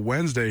this on a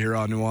Wednesday here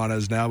on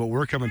Nuanez Now, but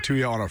we're coming to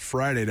you on a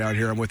Friday down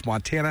here. I'm with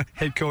Montana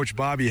head coach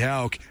Bobby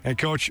Hauck. And,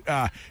 Coach,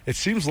 it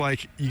seems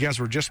like you guys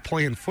were just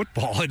playing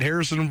football in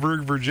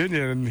Harrisonburg,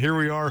 Virginia, and here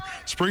we are,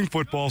 spring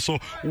football. So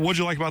what'd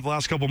you like about the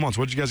last couple of months?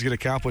 What'd you guys get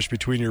accomplished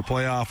between your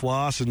playoff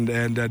loss and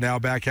now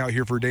back out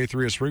here for day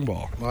 3 of spring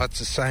ball? Well,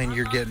 it's a sign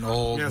you're getting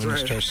old when you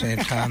start saying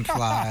time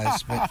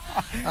flies. But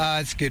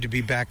it's good to be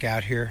back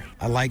out here.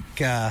 I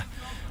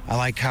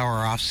like how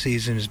our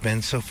off-season has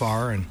been so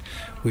far, and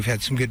we've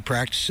had some good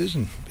practices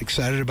and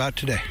excited about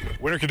today.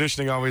 Winter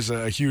conditioning always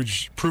a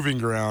huge proving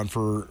ground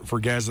for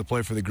guys that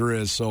play for the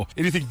Grizz. So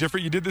anything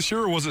different you did this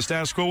year, or was it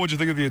status quo? What did you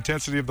think of the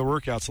intensity of the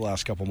workouts the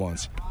last couple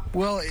months?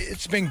 Well,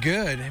 it's been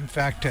good. In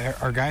fact,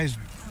 our guys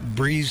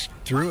breezed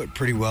through it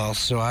pretty well,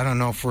 so I don't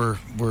know if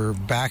we're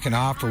backing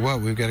off or what.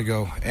 We've got to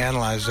go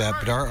analyze that.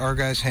 But our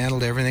guys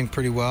handled everything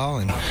pretty well,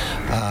 and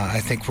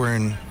I think we're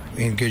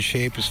in good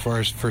shape as far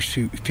as first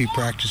few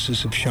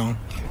practices have shown.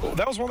 Well,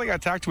 that was one thing I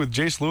talked with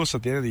Jace Lewis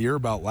at the end of the year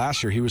about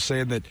last year. He was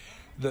saying that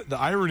the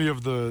irony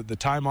of the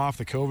time off,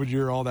 the COVID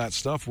year, all that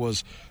stuff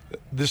was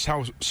this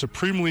how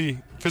supremely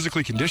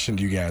physically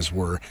conditioned you guys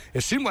were.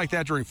 It seemed like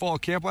that during fall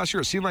camp last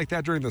year. It seemed like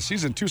that during the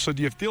season too. So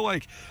do you feel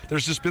like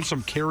there's just been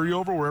some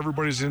carryover where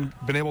everybody's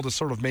been able to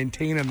sort of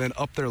maintain and then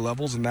up their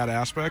levels in that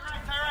aspect?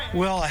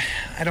 Well,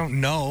 I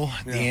don't know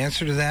the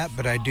answer to that,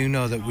 but I do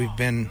know that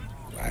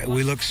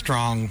we look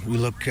strong, we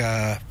look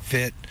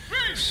fit,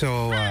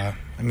 so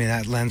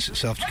that lends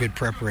itself to good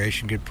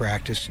preparation, good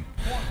practice.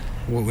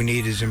 What we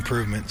need is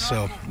improvement,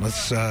 so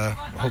let's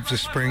hope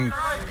this spring,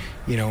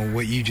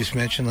 what you just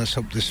mentioned, let's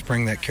hope this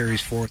spring that carries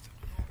forth.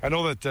 I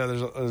know that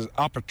there's an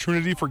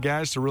opportunity for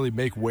guys to really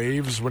make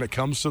waves when it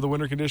comes to the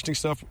winter conditioning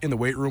stuff in the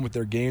weight room with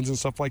their gains and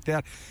stuff like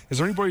that. Is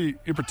there anybody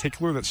in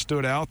particular that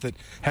stood out that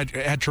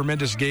had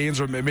tremendous gains,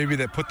 or maybe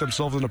that put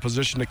themselves in a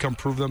position to come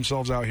prove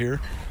themselves out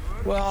here?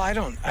 Well, I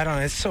don't.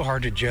 It's so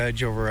hard to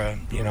judge over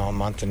a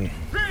month and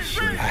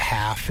a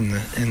half in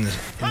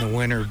the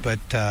winter. But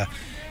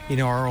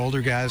our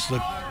older guys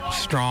look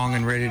strong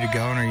and ready to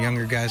go, and our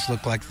younger guys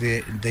look like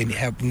they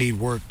need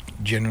work,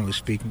 generally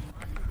speaking.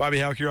 Bobby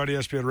Hauck here on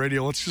ESPN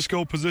Radio. Let's just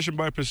go position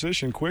by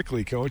position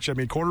quickly, Coach.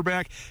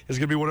 Quarterback is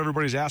going to be what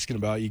everybody's asking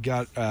about. You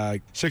got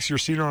six-year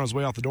senior on his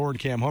way out the door in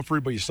Cam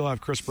Humphrey, but you still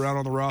have Chris Brown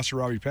on the roster,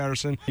 Robbie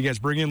Patterson. You guys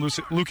bring in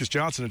Lucas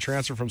Johnson, a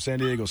transfer from San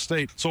Diego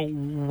State. So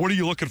what are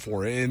you looking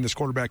for in this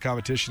quarterback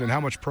competition, and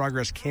how much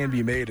progress can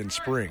be made in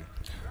spring?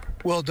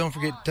 Well, don't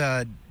forget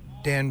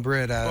Dan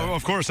Britt.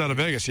 Of course, out of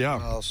Vegas,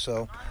 yeah.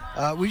 So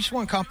we just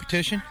want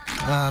competition.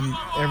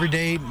 Every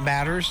day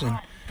matters, and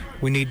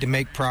we need to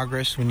make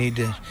progress. We need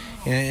to,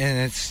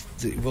 and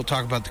we'll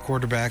talk about the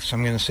quarterbacks.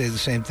 I'm going to say the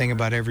same thing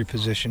about every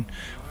position.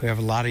 We have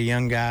a lot of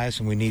young guys,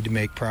 and we need to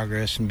make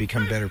progress and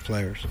become better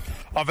players.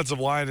 Offensive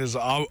line is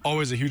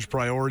always a huge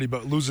priority,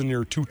 but losing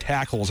your 2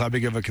 tackles, how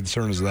big of a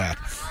concern is that?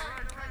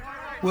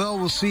 Well,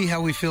 we'll see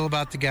how we feel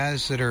about the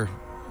guys that are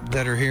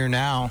here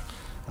now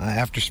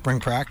after spring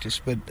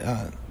practice, but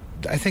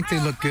I think they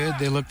look good.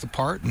 They look the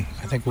part, and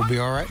I think we'll be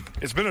all right.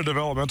 It's been a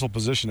developmental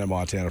position in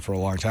Montana for a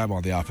long time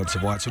on the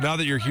offensive line. So now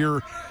that you're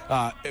here,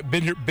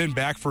 been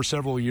back for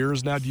several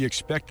years now, do you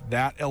expect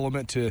that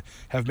element to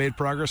have made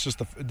progress? Just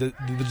the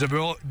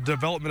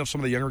development of some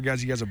of the younger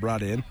guys you guys have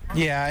brought in?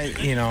 Yeah,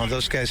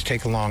 those guys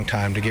take a long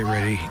time to get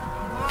ready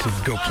to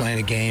go play in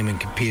a game and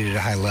compete at a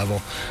high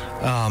level.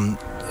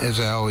 As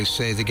I always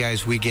say, the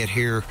guys we get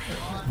here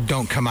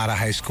don't come out of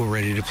high school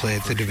ready to play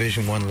at the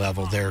Division I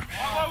level. They're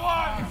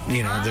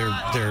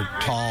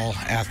tall,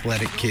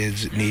 athletic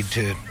kids that need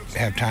to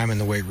have time in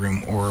the weight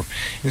room, or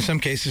in some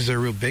cases they're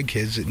real big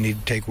kids that need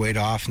to take weight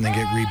off and then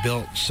get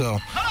rebuilt. So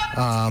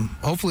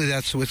hopefully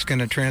that's what's going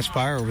to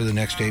transpire over the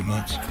next 8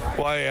 months.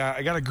 Well,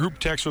 I got a group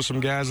text with some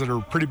guys that are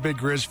pretty big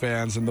Grizz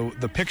fans, and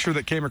the picture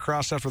that came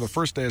across after the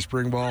first day of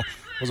spring ball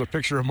was a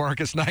picture of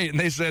Marcus Knight, and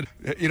they said,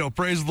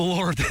 praise the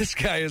Lord, this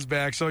guy is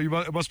back. So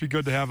it must be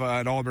good to have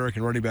an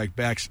All-American running back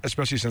back,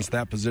 especially since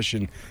that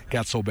position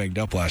got so banged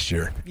up last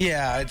year.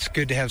 Yeah, it's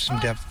good to have some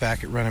depth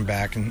back at running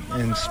back,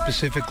 and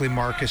specifically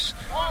Marcus.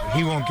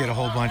 He won't get a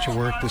whole bunch of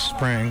work this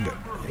spring, but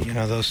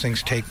those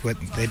things take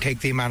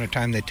the amount of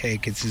time they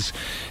take. It's as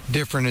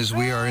different as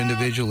we are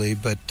individually,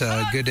 but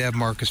good to have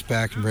Marcus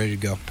back and ready to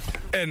go.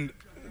 And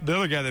the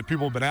other guy that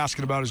people have been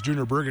asking about is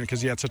Junior Bergen,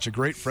 because he had such a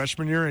great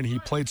freshman year and he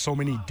played so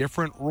many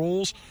different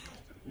roles.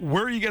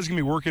 Where are you guys going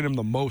to be working him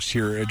the most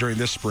here during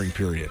this spring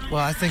period?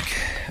 Well, I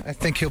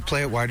think he'll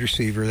play at wide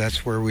receiver.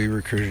 That's where we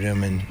recruited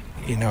him, and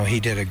he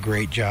did a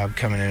great job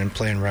coming in and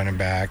playing running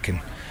back, and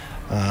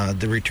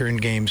the return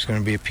game is going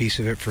to be a piece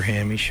of it for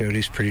him. He showed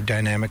he's pretty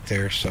dynamic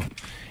there, so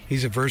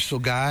he's a versatile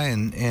guy,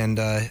 and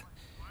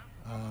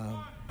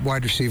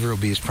wide receiver will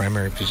be his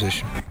primary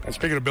position. And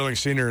speaking of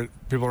Billings Senior,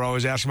 people are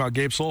always asking about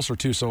Gabe Sulser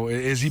too. So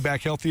is he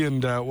back healthy,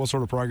 and what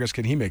sort of progress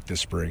can he make this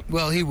spring?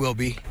 Well, he will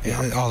be.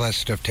 Yeah. All that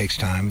stuff takes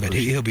time, but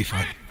he'll be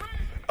fine.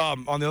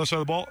 On the other side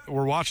of the ball,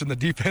 we're watching the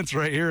defense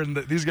right here, and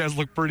these guys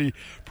look pretty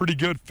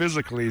good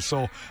physically.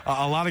 So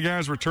a lot of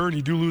guys return.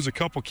 You do lose a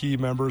couple key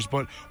members,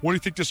 but what do you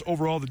think just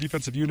overall the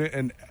defensive unit,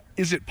 and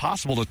is it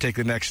possible to take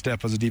the next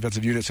step as a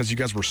defensive unit since you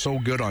guys were so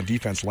good on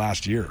defense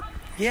last year?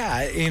 Yeah,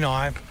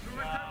 I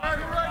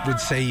would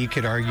say you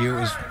could argue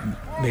it was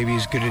maybe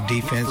as good a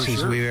defense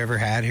as we've ever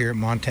had here at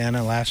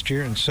Montana last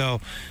year, and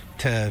so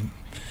to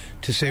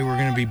say we're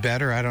going to be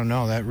better, I don't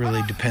know. That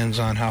really depends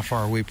on how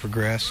far we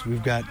progress.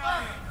 We've got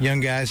young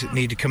guys that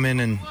need to come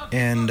in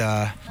and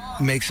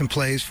make some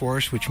plays for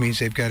us, which means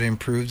they've got to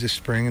improve this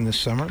spring and this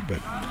summer.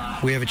 But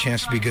we have a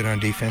chance to be good on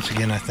defense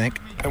again, I think.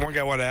 And one guy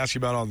I wanted to ask you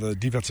about on the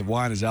defensive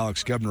line is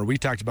Alex Gubner. We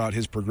talked about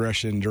his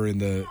progression during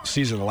the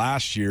season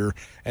last year,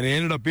 and he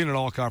ended up being an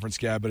all-conference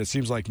guy, but it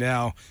seems like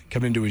now,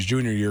 coming into his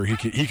junior year, he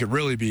could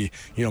really be,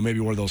 maybe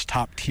one of those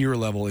top-tier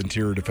level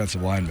interior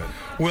defensive linemen.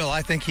 Well,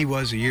 I think he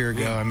was a year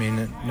ago. I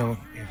mean,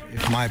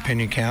 if my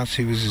opinion counts,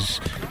 he was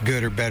as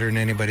good or better than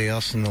anybody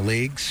else in the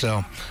league.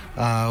 So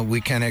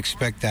we kind of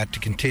expect that to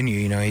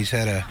continue. He's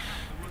had a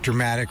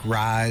dramatic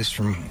rise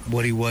from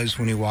what he was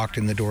when he walked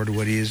in the door to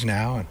what he is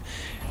now. And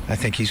I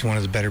think he's one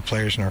of the better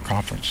players in our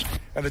conference.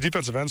 And the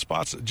defensive end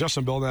spots,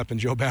 Justin Belknap and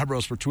Joe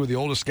Babros were two of the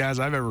oldest guys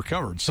I've ever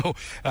covered. So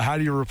how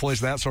do you replace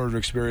that sort of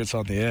experience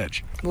on the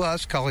edge? Well,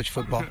 it's college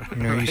football.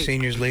 Right. You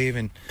seniors leave,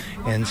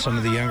 and some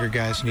of the younger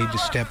guys need to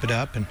step it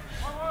up, and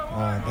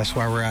that's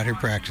why we're out here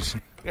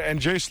practicing.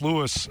 And Jace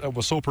Lewis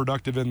was so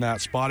productive in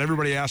that spot.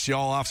 Everybody asked you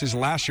all offseason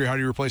last year, how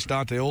do you replace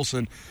Dante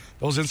Olson?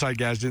 Those inside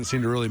guys didn't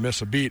seem to really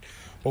miss a beat.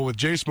 But with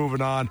Jace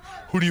moving on,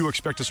 who do you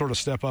expect to sort of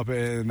step up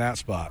in that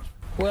spot?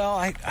 Well,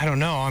 I don't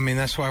know. I mean,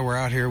 that's why we're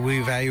out here.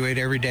 We evaluate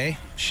every day.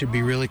 Should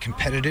be really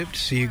competitive to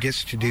see who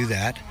gets to do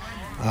that.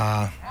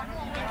 I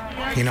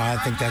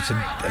think that's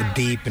a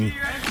deep and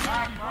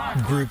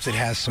group that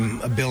has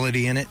some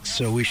ability in it,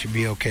 so we should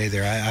be okay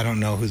there. I don't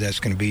know who that's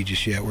going to be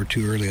just yet. We're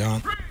too early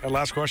on. And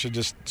last question,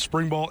 just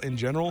spring ball in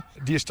general.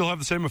 Do you still have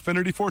the same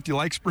affinity for it? Do you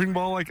like spring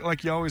ball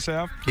like you always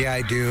have? Yeah,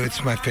 I do.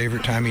 It's my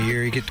favorite time of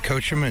year. You get to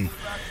coach them and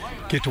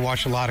get to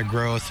watch a lot of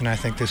growth, and I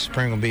think this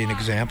spring will be an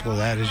example of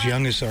that. As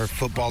young as our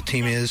football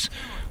team is,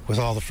 with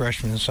all the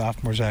freshmen and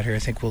sophomores out here, I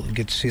think we'll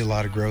get to see a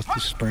lot of growth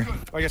this spring.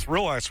 I guess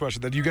real last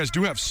question, that you guys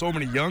do have so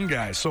many young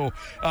guys. So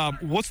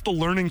what's the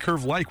learning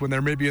curve like when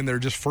they're maybe in their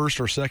just first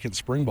or second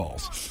spring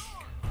balls?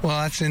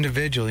 Well, that's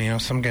individual.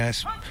 Some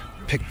guys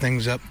pick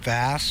things up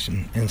fast,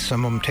 and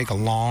some of them take a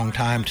long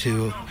time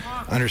to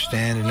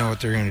understand and know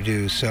what they're going to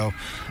do. So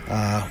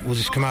we'll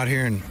just come out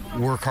here and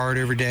work hard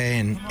every day,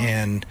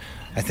 and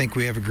I think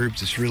we have a group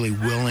that's really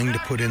willing to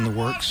put in the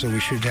work, so we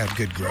should have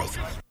good growth.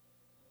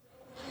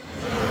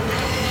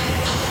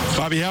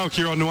 Bobby Hauck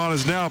here on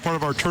Nuanez Now, part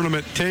of our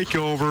tournament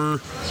takeover.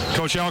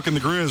 Coach Hauck and the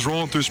Grizz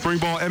rolling through spring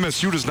ball.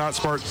 MSU does not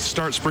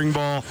start spring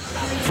ball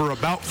for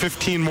about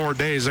 15 more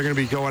days. They're going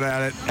to be going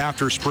at it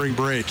after spring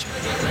break.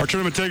 Our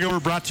tournament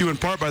takeover brought to you in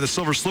part by the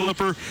Silver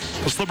Slipper.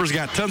 The Slipper's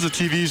got tons of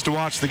TVs to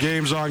watch the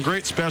games on,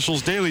 great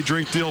specials, daily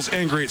drink deals,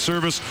 and great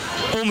service.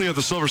 Only at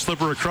the Silver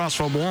Slipper across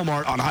from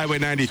Walmart on Highway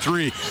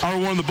 93. Hour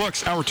 1 in the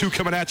books, Hour 2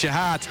 coming at you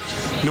hot.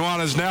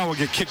 Nuanez Now will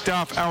get kicked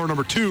off Hour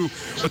number 2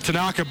 with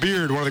Tanaka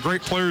Beard, one of the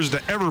great players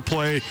to ever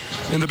play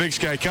in the Big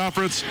Sky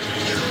Conference,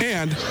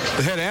 and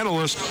the head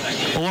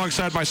analyst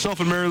alongside myself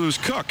and Mary Lou's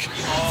Cook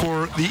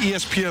for the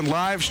ESPN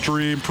live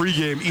stream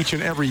pregame each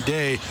and every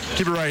day.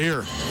 Keep it right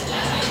here.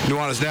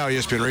 Nuanez Now,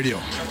 ESPN Radio.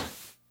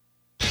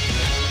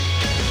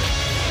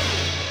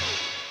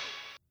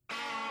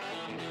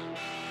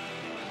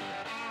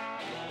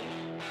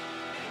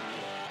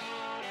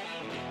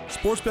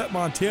 Sportsbet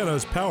Montana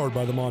is powered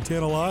by the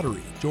Montana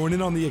Lottery. Join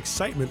in on the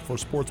excitement for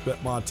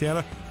Sportsbet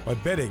Montana by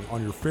betting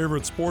on your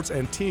favorite sports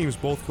and teams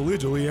both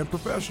collegially and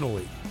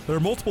professionally. There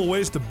are multiple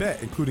ways to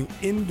bet, including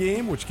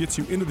in-game, which gets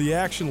you into the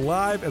action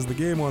live as the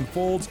game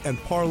unfolds,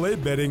 and parlay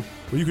betting,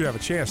 where you could have a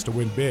chance to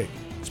win big.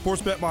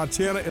 Sportsbet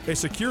Montana is a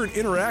secure and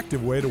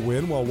interactive way to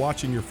win while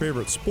watching your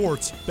favorite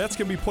sports. Bets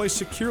can be placed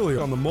securely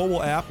on the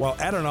mobile app while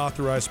at an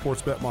authorized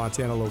Sportsbet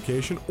Montana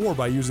location or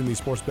by using the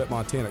Sportsbet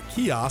Montana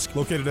kiosk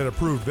located at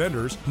approved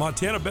vendors.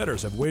 Montana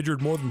bettors have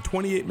wagered more than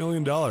 $28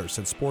 million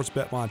since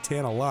Sportsbet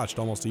Montana launched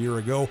almost a year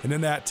ago, and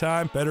in that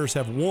time, bettors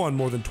have won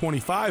more than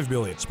 $25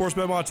 million.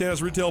 Sportsbet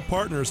Montana's retail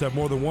partners have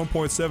more than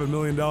 $1.7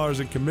 million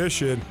in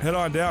commission. Head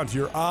on down to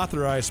your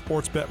authorized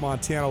Sportsbet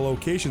Montana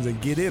locations and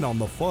get in on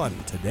the fun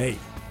today.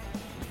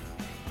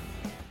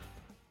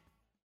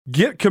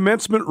 Get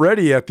commencement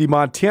ready at the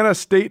Montana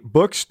State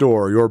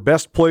Bookstore, your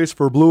best place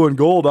for blue and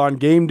gold on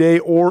game day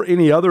or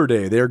any other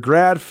day. Their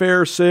grad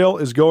fair sale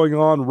is going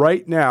on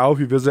right now if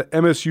you visit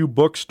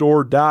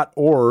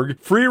msubookstore.org.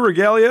 Free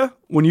regalia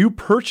when you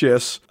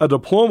purchase a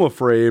diploma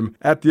frame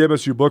at the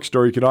MSU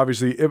Bookstore. You can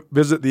obviously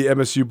visit the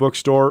MSU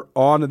Bookstore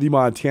on the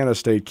Montana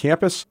State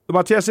campus. The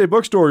Montana State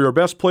Bookstore, your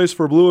best place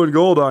for blue and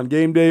gold on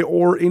game day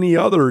or any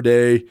other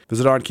day.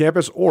 Visit on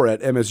campus or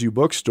at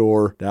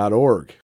msubookstore.org.